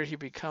 but later he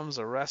becomes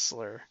a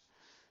wrestler.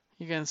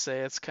 You can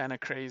say it's kind of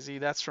crazy.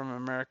 That's from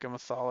American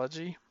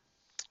Mythology.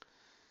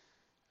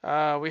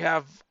 We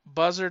have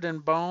Buzzard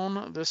and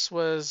Bone. This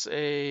was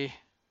a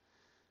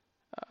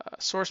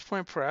Source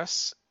Point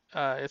Press.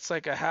 It's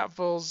like a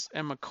Hatvilles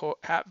and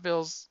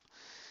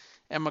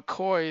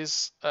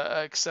McCoy's,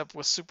 except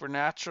with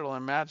supernatural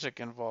and magic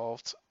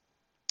involved.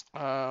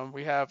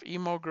 We have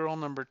Emo Girl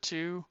number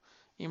 2.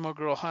 Emo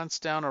Girl hunts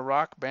down a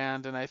rock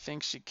band, and I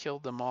think she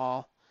killed them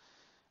all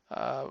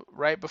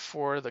right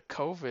before the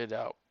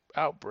COVID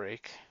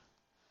outbreak.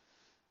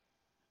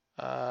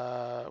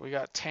 We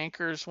got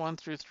Tankers 1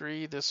 through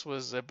 3. This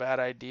was a bad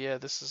idea.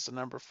 This is the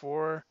number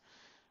 4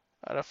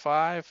 out of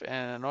 5.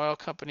 And an oil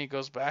company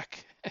goes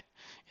back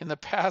in the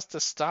past to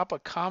stop a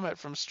comet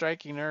from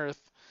striking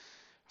Earth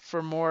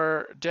for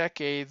more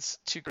decades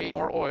to create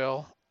more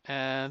oil.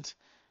 And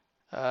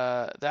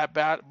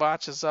that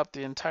botches up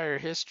the entire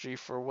history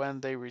for when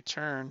they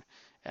return.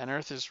 And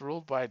Earth is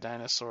ruled by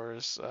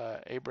dinosaurs,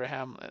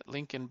 Abraham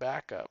Lincoln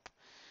backup.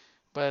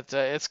 But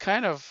it's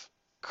kind of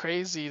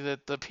crazy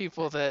that the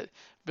people that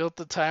built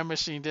the time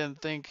machine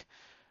didn't think,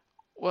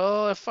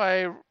 well, if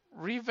I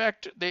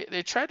revector,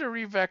 they tried to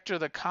revector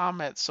the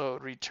comet so it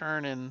would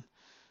return in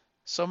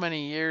so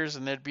many years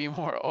and there'd be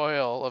more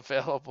oil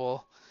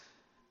available.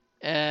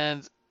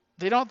 And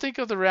they don't think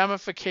of the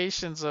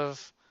ramifications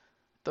of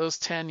those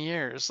 10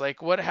 years.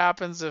 Like, what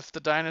happens if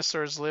the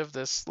dinosaurs live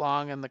this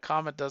long and the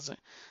comet doesn't?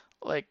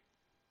 Like,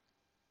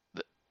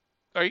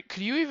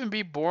 could you even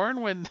be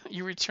born when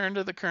you return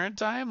to the current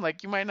time?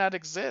 Like, you might not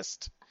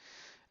exist.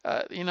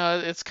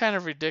 It's kind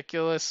of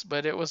ridiculous,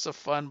 but it was a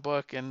fun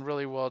book and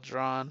really well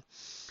drawn.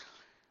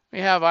 We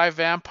have I,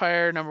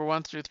 Vampire number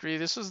 1 through 3.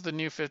 This was the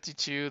New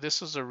 52.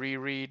 This was a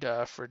reread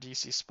for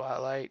DC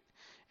Spotlight.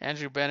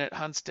 Andrew Bennett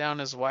hunts down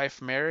his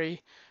wife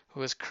Mary,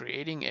 who is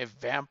creating a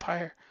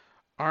vampire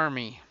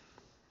army.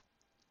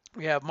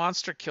 We have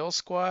Monster Kill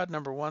Squad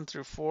number 1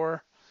 through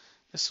 4.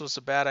 This was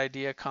a bad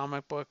idea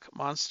comic book.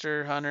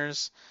 Monster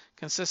hunters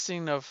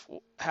consisting of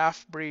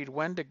half-breed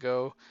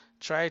Wendigo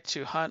try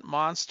to hunt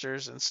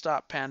monsters and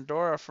stop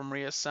Pandora from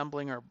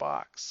reassembling her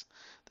box.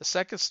 The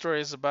second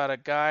story is about a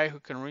guy who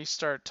can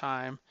restart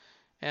time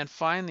and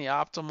find the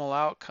optimal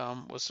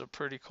outcome. Was a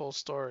pretty cool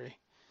story.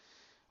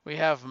 We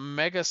have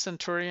Mega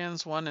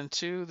Centurions 1 and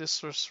 2.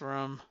 This was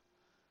from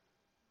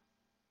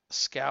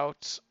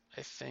Scout,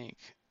 I think.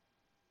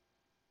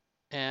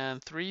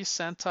 And 3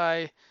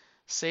 Sentai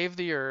save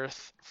the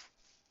Earth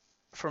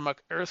from an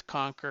Earth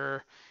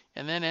conqueror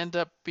and then end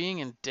up being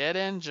in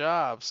dead-end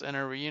jobs and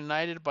are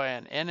reunited by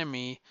an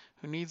enemy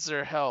who needs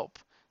their help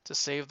to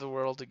save the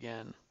world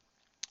again.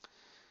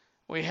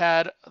 We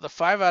had the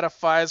 5 out of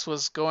 5s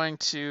was going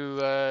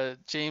to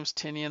James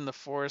Tynion, The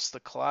Forest, The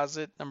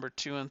Closet, number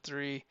 2 and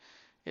 3.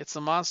 It's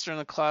the monster in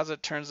the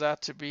closet turns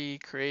out to be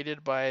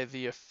created by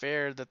the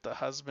affair that the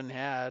husband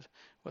had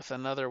with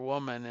another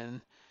woman,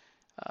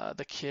 and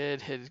the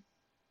kid had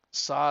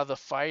saw the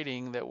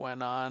fighting that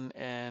went on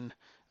and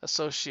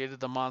associated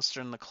the monster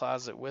in the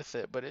closet with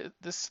it. But it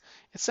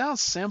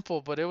sounds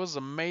simple, but it was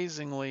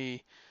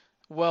amazingly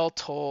well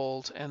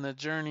told, and the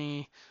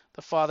journey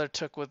the father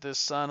took with his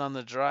son on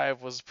the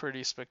drive was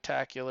pretty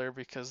spectacular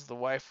because the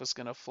wife was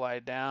going to fly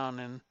down,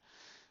 and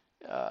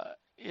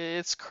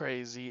it's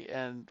crazy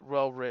and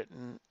well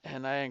written,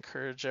 and I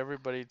encourage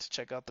everybody to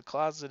check out The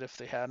Closet if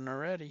they hadn't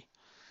already.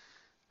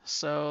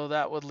 So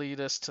that would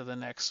lead us to the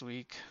next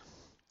week.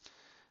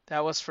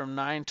 That was from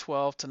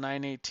 9/12 to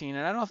 9/18,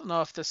 and I don't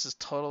know if this is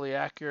totally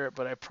accurate,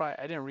 but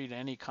I didn't read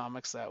any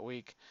comics that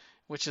week,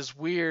 which is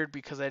weird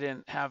because I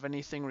didn't have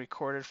anything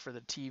recorded for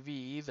the TV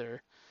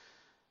either.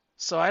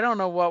 So I don't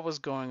know what was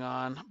going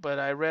on, but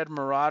I read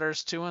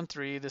Marauders 2 and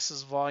 3. This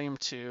is volume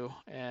 2,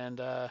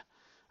 and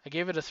I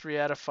gave it a 3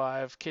 out of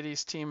 5.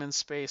 Kitty's team in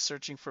space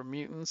searching for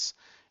mutants,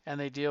 and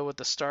they deal with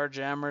the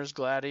Starjammers,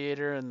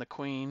 Gladiator, and the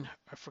Queen.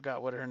 I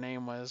forgot what her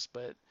name was,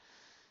 but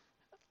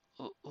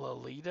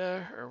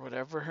Lolita or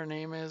whatever her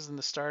name is in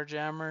the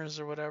Starjammers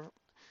or whatever.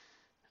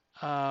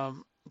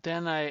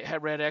 Then I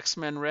had read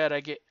X-Men Red. I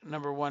get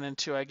number 1 and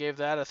 2. I gave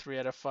that a 3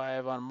 out of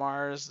 5. On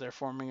Mars, they're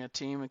forming a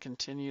team. It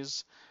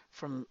continues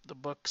from the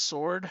book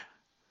Sword.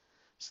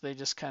 So they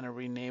just kind of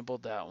renamed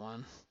that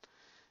one.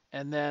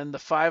 And then the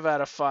 5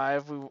 out of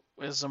 5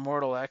 is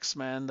Immortal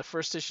X-Men. The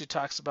first issue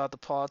talks about the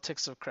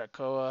politics of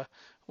Krakoa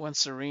when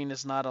Serene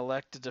is not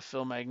elected to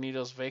fill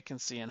Magneto's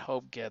vacancy and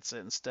Hope gets it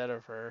instead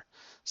of her.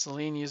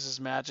 Selene uses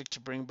magic to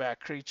bring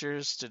back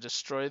creatures to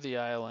destroy the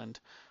island.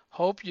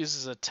 Hope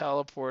uses a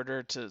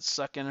teleporter to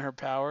suck in her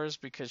powers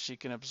because she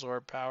can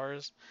absorb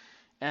powers.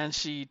 And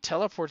she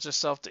teleports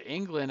herself to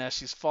England as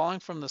she's falling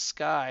from the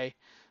sky.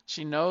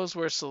 She knows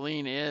where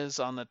Selene is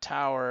on the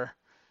tower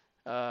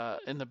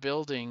in the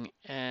building,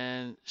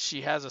 and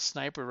she has a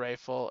sniper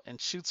rifle and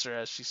shoots her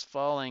as she's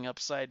falling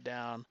upside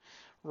down,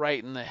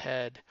 right in the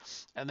head.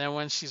 And then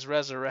when she's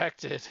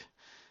resurrected,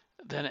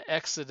 then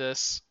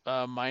Exodus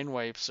mind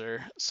wipes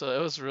her. So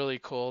it was really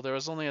cool. There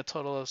was only a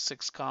total of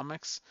 6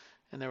 comics,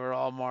 and they were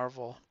all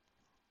Marvel.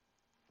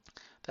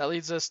 That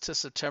leads us to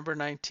September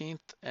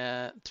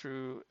 19th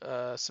through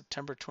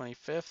September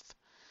 25th.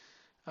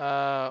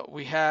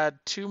 We had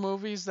 2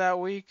 movies that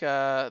week.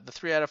 The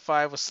 3 out of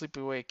 5 was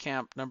Sleepaway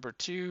Camp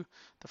 #2.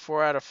 The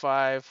 4 out of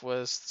 5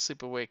 was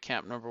Sleepaway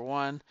Camp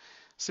 #1.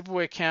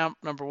 Sleepaway Camp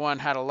 #1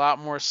 had a lot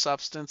more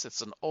substance.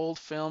 It's an old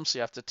film, so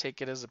you have to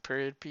take it as a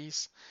period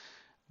piece.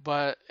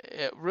 But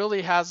it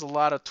really has a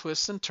lot of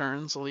twists and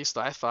turns, at least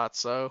I thought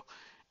so.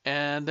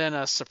 And then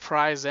a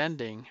surprise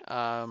ending.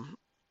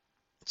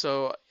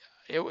 So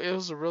it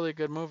was a really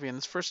good movie, and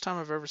it's the first time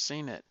I've ever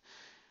seen it.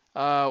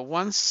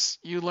 Once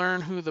you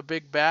learn who the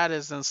big bad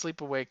is in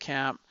Sleepaway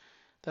Camp,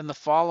 then the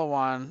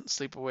follow-on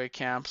Sleepaway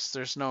Camps,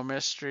 there's no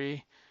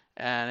mystery,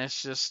 and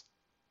it's just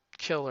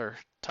killer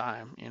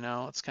time, you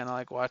know? It's kind of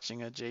like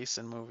watching a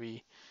Jason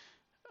movie,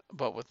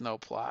 but with no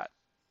plot,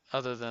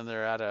 other than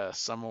they're at a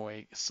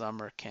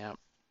summer camp,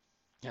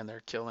 and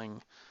they're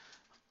killing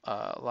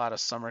a lot of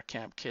summer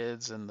camp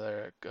kids and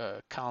their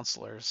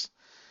counselors.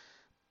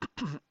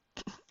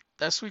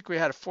 This week we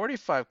had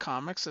 45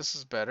 comics. This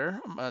is better.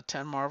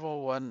 10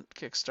 Marvel, 1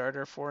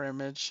 Kickstarter, 4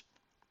 Image,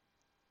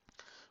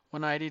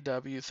 1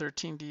 IDW,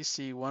 13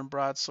 DC, 1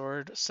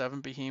 Broadsword,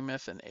 7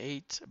 Behemoth, and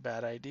 8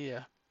 Bad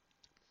Idea.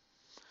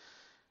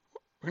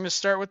 We're going to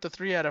start with the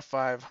 3 out of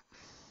 5.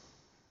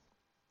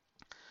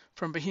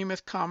 From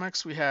Behemoth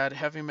Comics, we had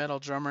Heavy Metal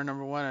Drummer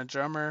 #1. A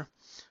drummer,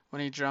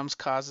 when he drums,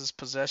 causes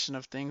possession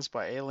of things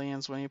by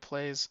aliens when he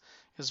plays.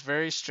 It was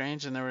very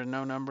strange, and there were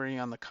no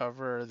numbering on the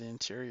cover or the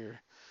interior.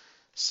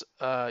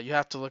 You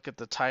have to look at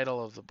the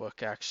title of the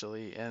book,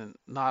 actually, and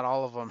not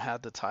all of them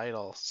had the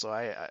title. So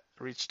I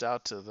reached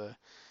out to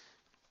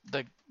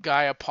the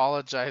guy,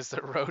 apologized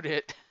that wrote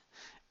it,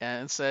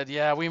 and said,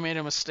 yeah, we made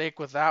a mistake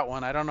with that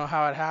one. I don't know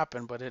how it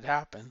happened, but it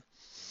happened.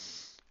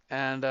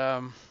 And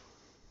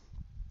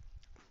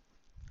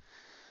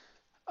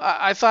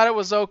I thought it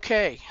was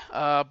okay,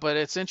 but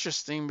it's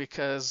interesting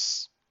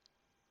because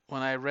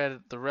when I read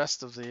the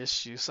rest of the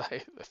issues,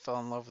 I fell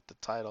in love with the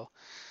title.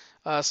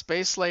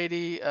 Space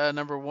Lady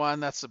 #1,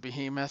 that's a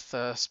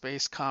Behemoth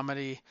space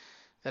comedy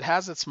that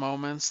has its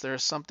moments.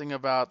 There's something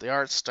about the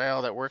art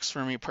style that works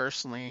for me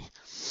personally,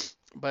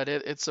 but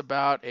it's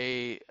about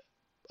a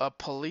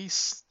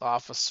police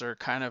officer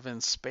kind of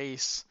in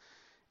space,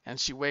 and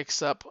she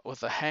wakes up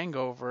with a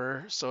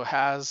hangover, so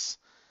has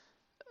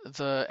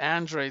the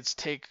androids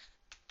take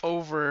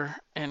over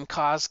and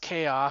cause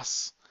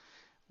chaos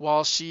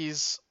while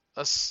she's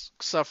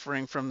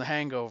suffering from the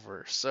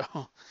hangover. So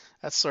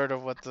that's sort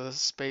of what the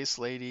Space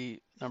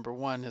Lady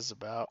 #1 is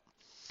about.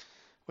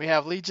 We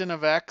have Legion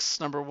of X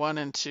 #1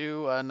 and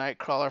 2.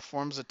 Nightcrawler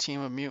forms a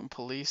team of mutant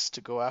police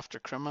to go after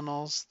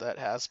criminals that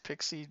has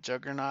Pixie,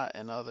 Juggernaut,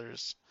 and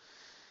others.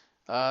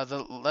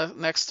 The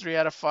next 3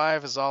 out of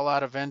 5 is All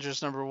Out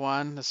Avengers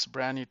 #1. This is a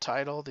brand new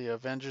title. The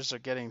Avengers are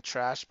getting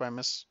trashed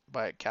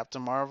by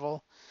Captain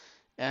Marvel,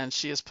 and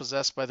she is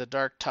possessed by the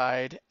Dark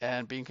Tide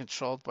and being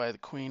controlled by the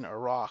Queen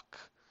Arok.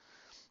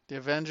 The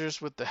Avengers,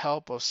 with the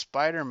help of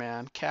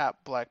Spider-Man,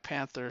 Cap, Black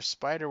Panther,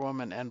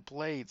 Spider-Woman, and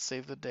Blade,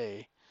 save the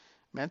day.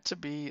 Meant to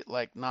be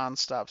like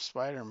non-stop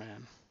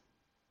Spider-Man.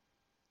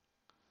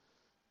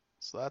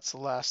 So that's the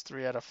last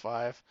 3 out of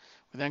 5.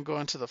 We then go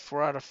into the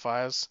 4 out of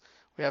 5s.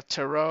 We have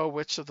Tarot,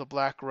 Witch of the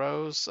Black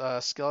Rose.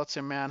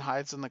 Skeleton Man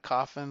hides in the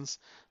coffins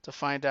to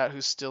find out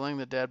who's stealing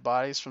the dead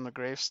bodies from the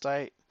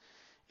gravesite.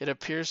 It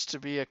appears to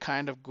be a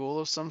kind of ghoul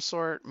of some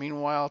sort.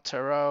 Meanwhile,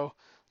 Tarot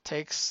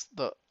takes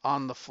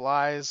on the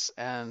flies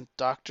and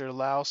Dr.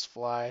 Laus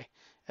fly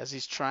as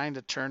he's trying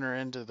to turn her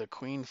into the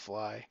Queen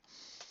Fly.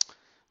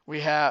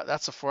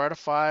 That's a 4 out of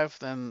 5.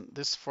 Then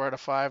this 4 out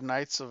of 5,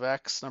 Knights of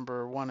X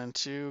 #1 and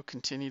 2,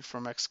 continued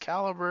from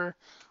Excalibur.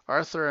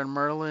 Arthur and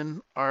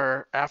Merlin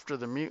are after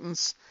the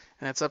mutants,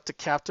 and it's up to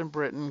Captain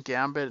Britain,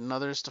 Gambit, and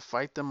others to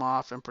fight them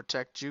off and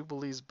protect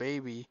Jubilee's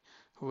baby,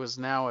 who is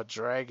now a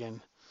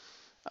dragon.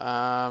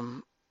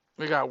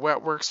 We got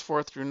Wetworks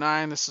 4 through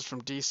 9. This is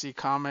from DC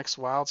Comics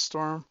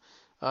Wildstorm.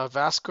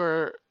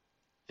 Vaskar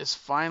is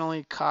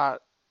finally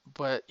caught,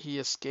 but he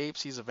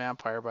escapes. He's a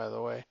vampire, by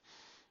the way.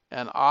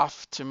 And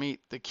off to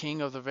meet the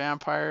king of the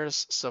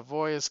vampires.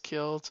 Savoy is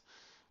killed.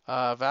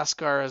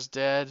 Vaskar is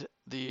dead.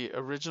 The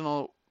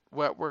original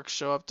Wetworks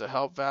show up to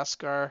help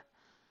Vaskar.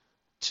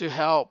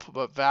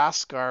 But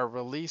Vaskar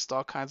released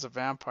all kinds of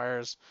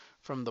vampires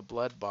from the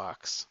Blood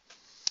Box.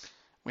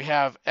 We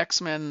have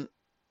X-Men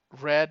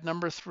Red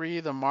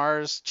 #3, the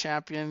Mars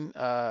champion,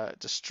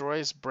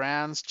 destroys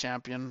Brand's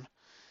champion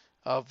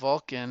of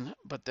Vulcan,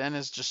 but then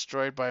is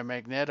destroyed by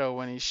Magneto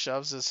when he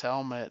shoves his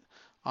helmet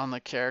on the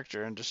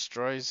character and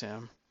destroys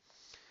him.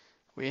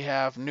 We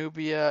have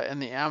Nubia and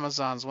the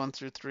Amazons 1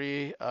 through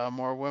 3.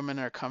 More women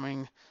are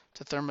coming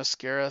to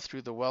Themyscira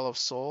through the Well of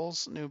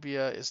Souls.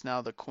 Nubia is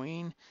now the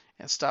queen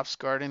and stops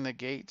guarding the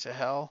gate to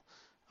hell.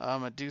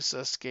 Medusa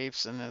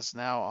escapes and is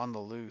now on the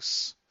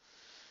loose.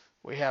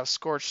 We have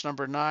Scorch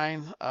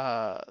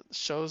 #9,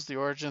 shows the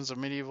origins of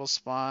Medieval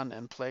Spawn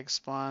and Plague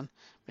Spawn.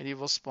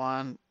 Medieval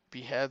Spawn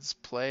beheads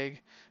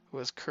Plague, who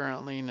is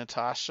currently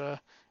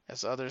Natasha,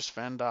 as others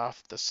fend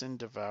off the Sin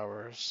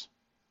Devourers.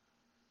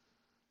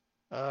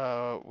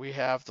 We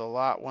have The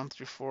Lot 1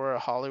 through 4, a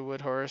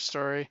Hollywood horror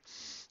story.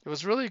 It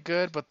was really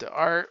good, but the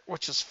art,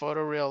 which is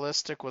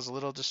photorealistic, was a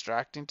little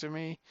distracting to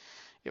me.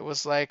 It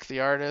was like the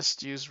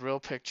artist used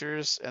real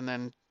pictures and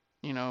then,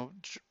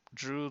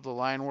 drew the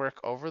line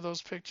work over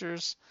those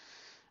pictures.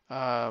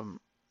 The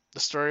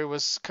story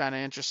was kind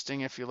of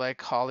interesting if you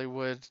like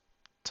Hollywood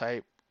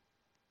type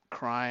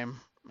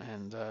crime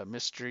and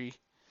mystery.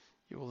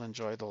 You will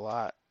enjoy The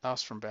Lot. That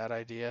was from Bad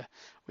Idea.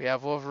 We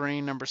have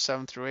Wolverine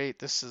 #7 through 8.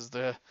 This is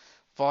the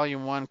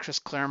Volume 1 Chris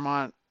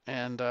Claremont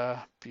and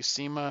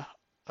Buscema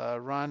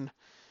run.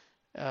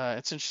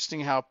 It's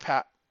interesting how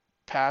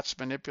Patch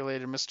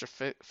manipulated Mr.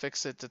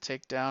 Fix-It to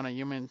take down a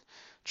human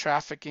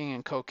trafficking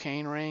and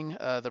cocaine ring.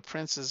 The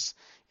prince is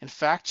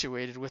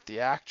infatuated with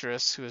the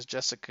actress, who is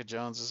Jessica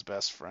Jones's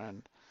best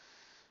friend.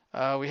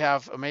 We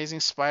have Amazing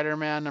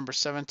Spider-Man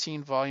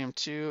 #17, Volume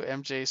 2.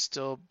 MJ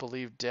still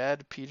believed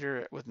dead.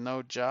 Peter with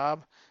no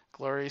job.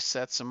 Glory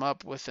sets him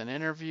up with an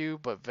interview,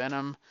 but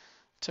Venom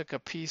took a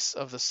piece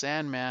of the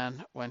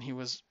Sandman when he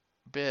was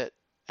bit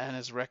and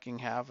is wreaking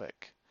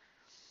havoc.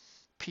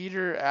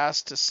 Peter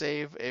asked to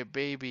save a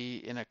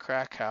baby in a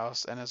crack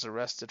house and is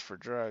arrested for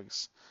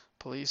drugs.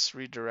 Police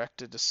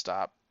redirected to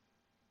stop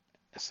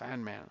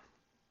Sandman.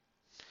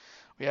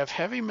 We have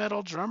Heavy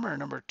Metal Drummer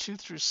 #2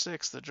 through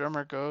 6. The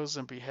drummer goes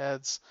and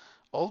beheads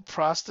old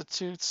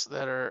prostitutes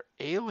that are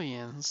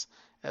aliens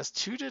as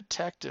 2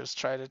 detectives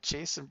try to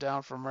chase him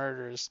down for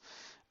murders.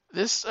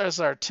 This is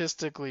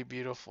artistically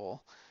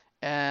beautiful,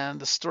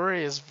 and the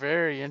story is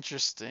very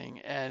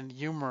interesting and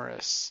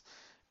humorous,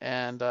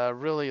 and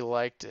really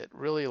liked it.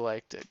 Really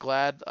liked it.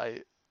 Glad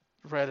I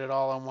read it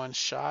all in one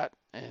shot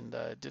and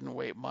didn't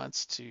wait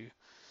months to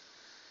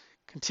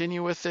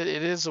continue with it.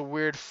 It is a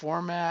weird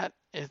format.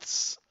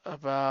 It's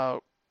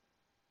about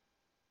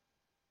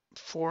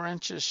 4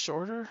 inches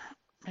shorter,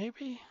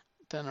 maybe,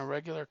 than a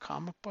regular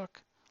comic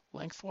book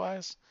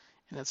lengthwise,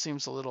 and it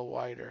seems a little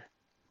wider.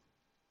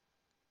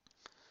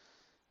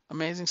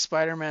 Amazing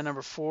Spider-Man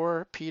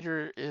 #4.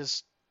 Peter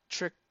is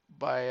tricked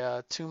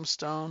by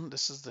Tombstone,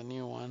 this is the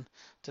new one,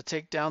 to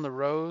take down the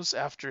Rose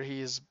after he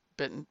is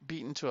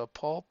beaten to a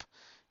pulp.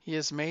 He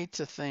is made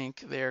to think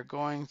they are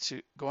going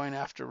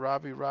after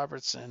Robbie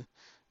Robertson,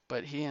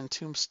 but he and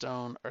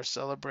Tombstone are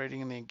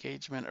celebrating the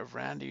engagement of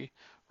Randy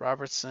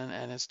Robertson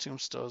and his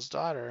Tombstone's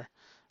daughter.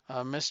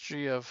 A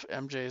mystery of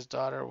MJ's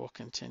daughter will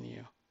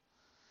continue.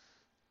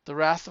 The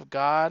Wrath of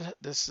God.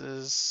 This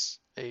is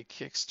a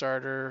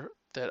Kickstarter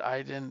that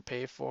I didn't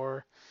pay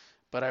for,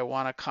 but I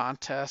won a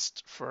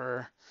contest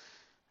for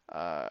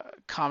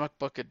Comic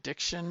Book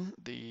Addiction,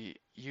 the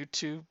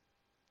YouTube.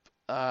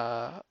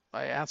 I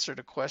answered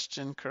a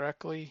question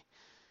correctly,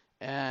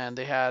 and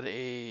they had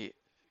a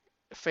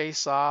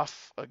face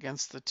off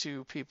against the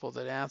 2 people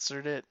that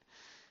answered it,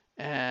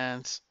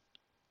 and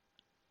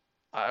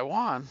I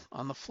won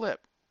on the flip.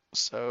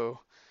 So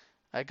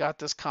I got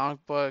this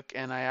comic book,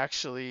 and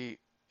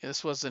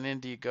this was an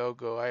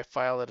Indiegogo. I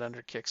filed it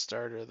under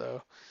Kickstarter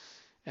though.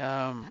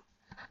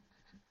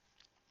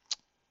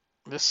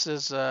 This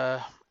is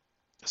a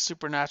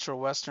supernatural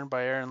western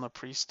by Aaron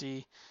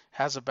Lopresti.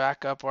 Has a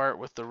backup art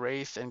with the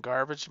Wraith and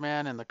Garbage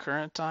Man in the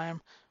current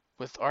time,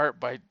 with art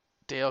by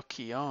Dale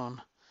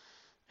Keown.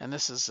 And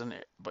this is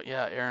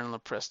Aaron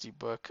Lopresti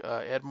book.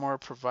 Ed Moore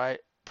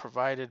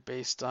provided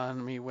based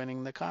on me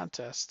winning the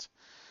contest.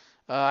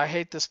 I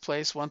Hate This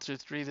Place 1 through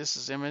 3. This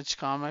is Image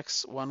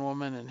Comics. One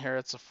woman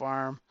inherits a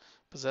farm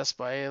possessed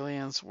by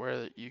aliens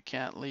where you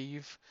can't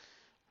leave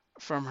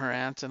from her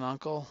aunt and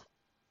uncle.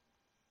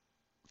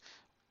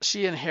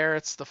 She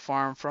inherits the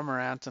farm from her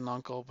aunt and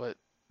uncle, but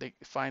they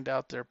find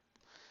out they're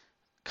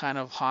kind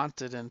of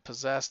haunted and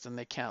possessed, and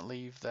they can't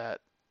leave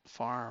that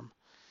farm.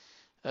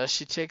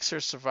 She takes her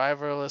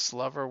survivalist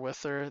lover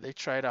with her. They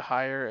try to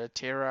hire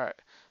a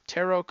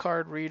tarot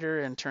card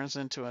reader and turns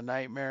into a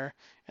nightmare,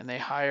 and they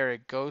hire a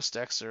ghost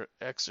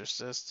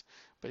exorcist,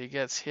 but he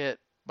gets hit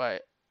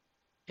by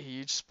a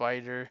huge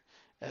spider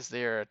as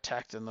they are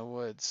attacked in the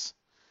woods.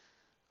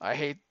 I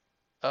hate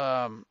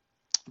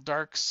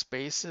Dark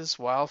Spaces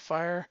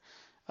Wildfire.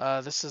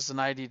 This is an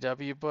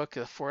IDW book.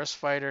 A forest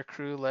fighter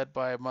crew led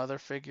by a mother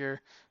figure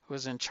who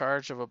is in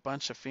charge of a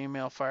bunch of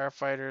female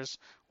firefighters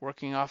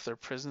working off their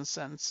prison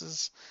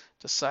sentences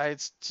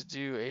decides to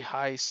do a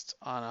heist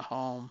on a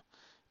home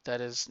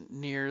that is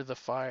near the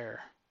fire.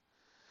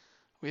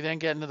 We then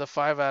get into the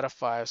 5 out of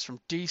 5s. From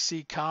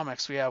DC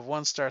Comics, we have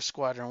One Star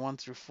Squadron 1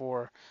 through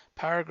 4.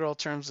 Power Girl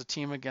turns the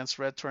team against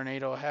Red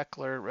Tornado,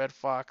 Heckler, Red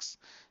Fox,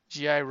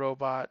 GI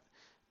Robot,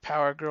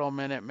 Power Girl,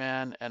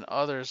 Minuteman, and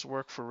others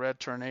work for Red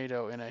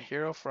Tornado in a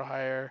Hero for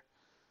Hire.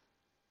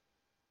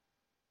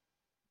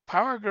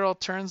 Power Girl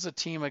turns the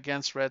team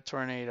against Red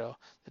Tornado.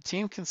 The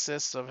team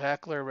consists of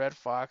Heckler, Red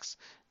Fox,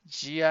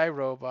 GI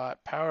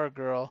Robot, Power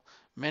Girl,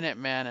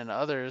 Minuteman, and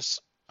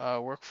others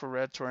work for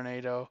Red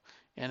Tornado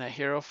in a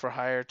Hero for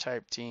Hire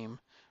type team.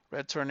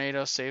 Red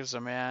Tornado saves a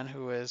man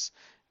who is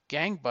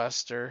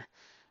Gangbuster,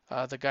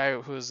 the guy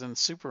who is in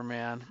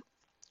Superman,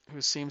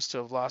 who seems to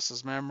have lost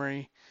his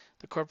memory.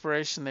 The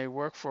corporation they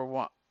work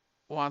for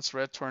wants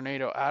Red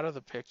Tornado out of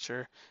the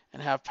picture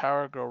and have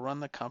Power Girl run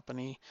the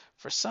company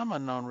for some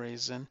unknown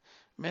reason.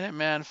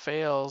 Minuteman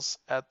fails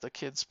at the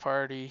kids'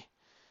 party,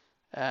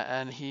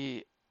 and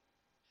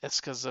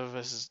it's because of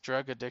his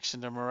drug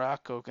addiction to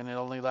Morocco, and it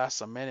only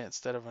lasts a minute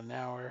instead of an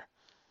hour.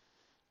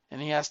 And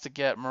he has to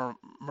get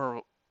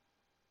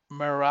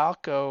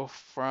Morocco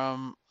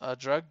from a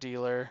drug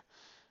dealer.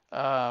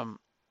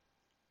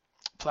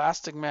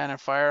 Plastic Man and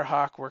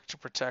Firehawk work to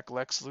protect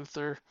Lex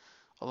Luthor,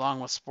 along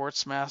with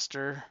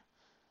Sportsmaster.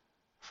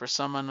 For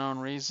some unknown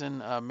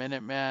reason,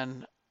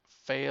 Minuteman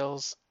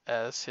fails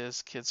as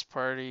his kids'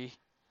 party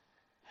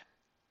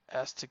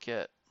has to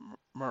get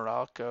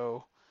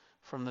Morocco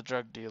from the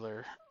drug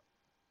dealer.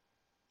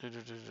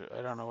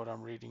 I don't know what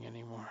I'm reading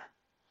anymore.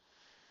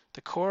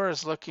 The Corps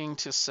is looking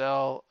to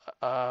sell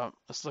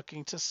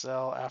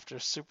after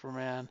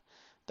Superman.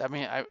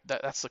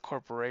 That's the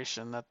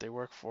corporation that they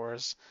work for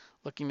is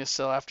looking to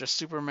sell after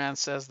Superman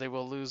says they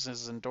will lose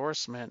his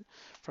endorsement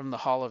from the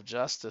Hall of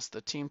Justice.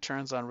 The team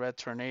turns on Red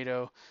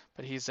Tornado,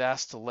 but he's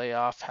asked to lay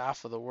off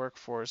half of the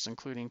workforce,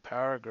 including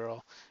Power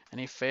Girl, and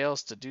he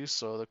fails to do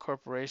so. The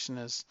corporation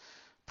is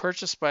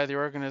purchased by the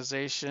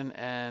organization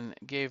and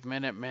gave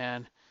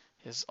Minuteman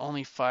his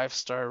only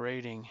 5-star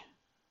rating.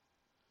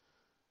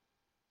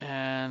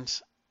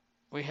 And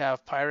we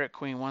have Pirate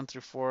Queen 1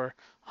 through 4,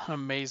 an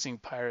amazing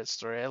pirate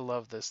story. I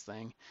love this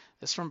thing.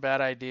 It's from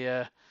Bad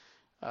Idea,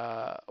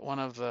 one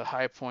of the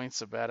high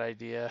points of Bad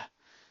Idea.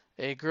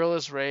 A girl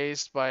is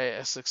raised by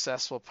a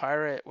successful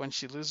pirate. When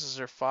she loses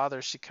her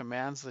father, she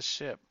commands the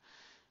ship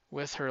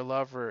with her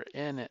lover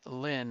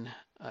Lynn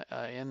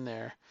in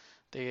there.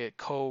 They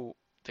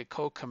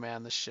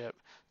co-command the ship.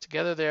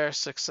 Together they are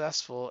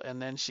successful,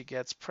 and then she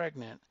gets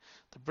pregnant.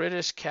 The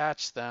British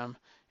catch them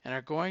and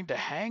are going to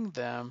hang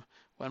them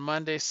when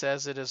Monday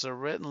says it is a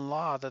written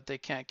law that they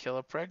can't kill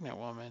a pregnant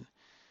woman.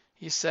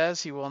 He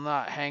says he will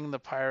not hang the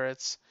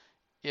pirates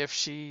if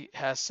she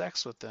has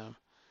sex with them.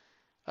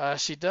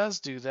 She does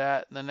do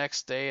that the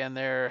next day, and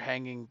they're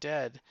hanging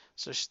dead.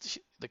 So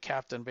the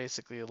captain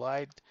basically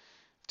lied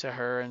to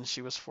her, and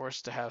she was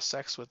forced to have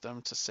sex with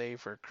them to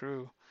save her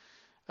crew.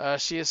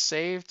 She is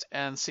saved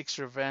and seeks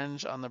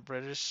revenge on the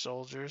British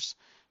soldiers.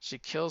 She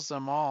kills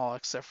them all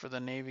except for the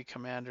Navy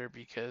commander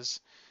because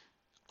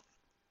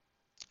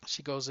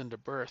she goes into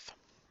birth.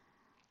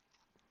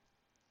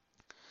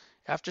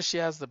 After she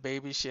has the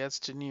baby, she heads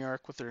to New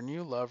York with her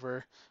new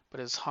lover, but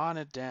is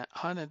hunted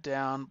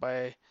down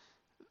by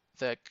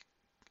the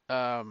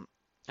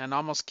and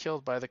almost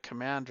killed by the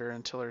commander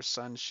until her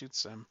son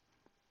shoots him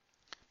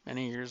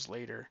many years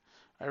later.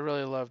 I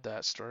really loved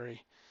that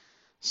story.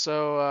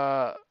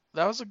 So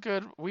that was a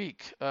good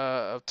week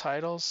of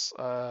titles.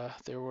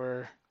 There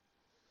were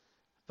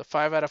the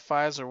 5 out of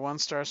 5s are One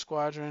Star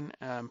Squadron,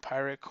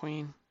 Pirate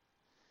Queen,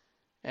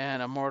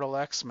 and Immortal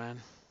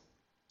X-Men,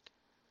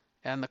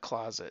 and The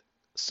Closet.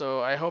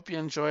 So I hope you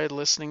enjoyed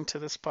listening to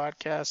this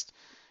podcast.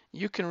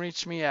 You can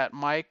reach me at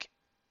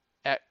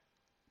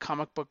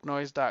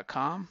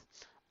mike@comicbooknoise.com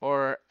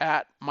or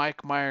at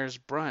Mike Myers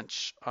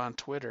Brunch on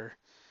Twitter.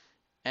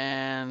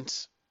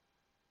 And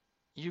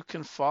you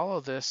can follow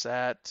this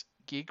at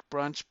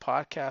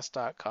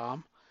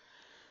geekbrunchpodcast.com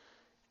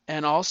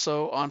and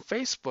also on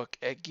Facebook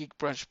at Geek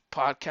Brunch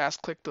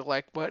Podcast. Click the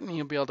like button.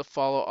 You'll be able to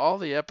follow all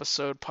the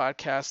episode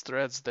podcast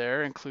threads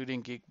there,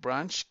 including Geek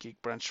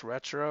Brunch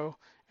Retro,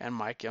 and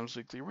Mike M's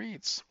Weekly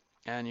Reads.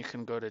 And you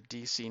can go to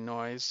DC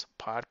Noise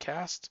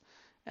Podcast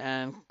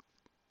and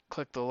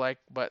click the like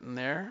button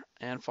there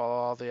and follow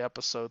all the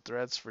episode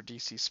threads for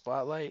DC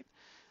Spotlight,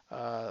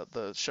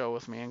 the show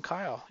with me and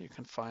Kyle. You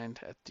can find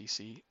at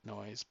DC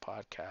Noise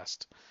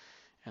Podcast,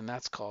 and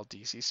that's called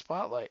DC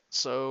Spotlight.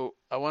 So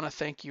I want to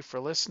thank you for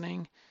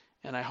listening,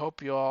 and I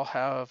hope you all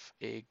have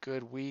a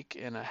good week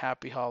and a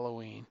happy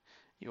Halloween.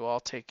 You all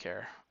take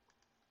care.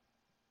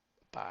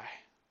 Bye.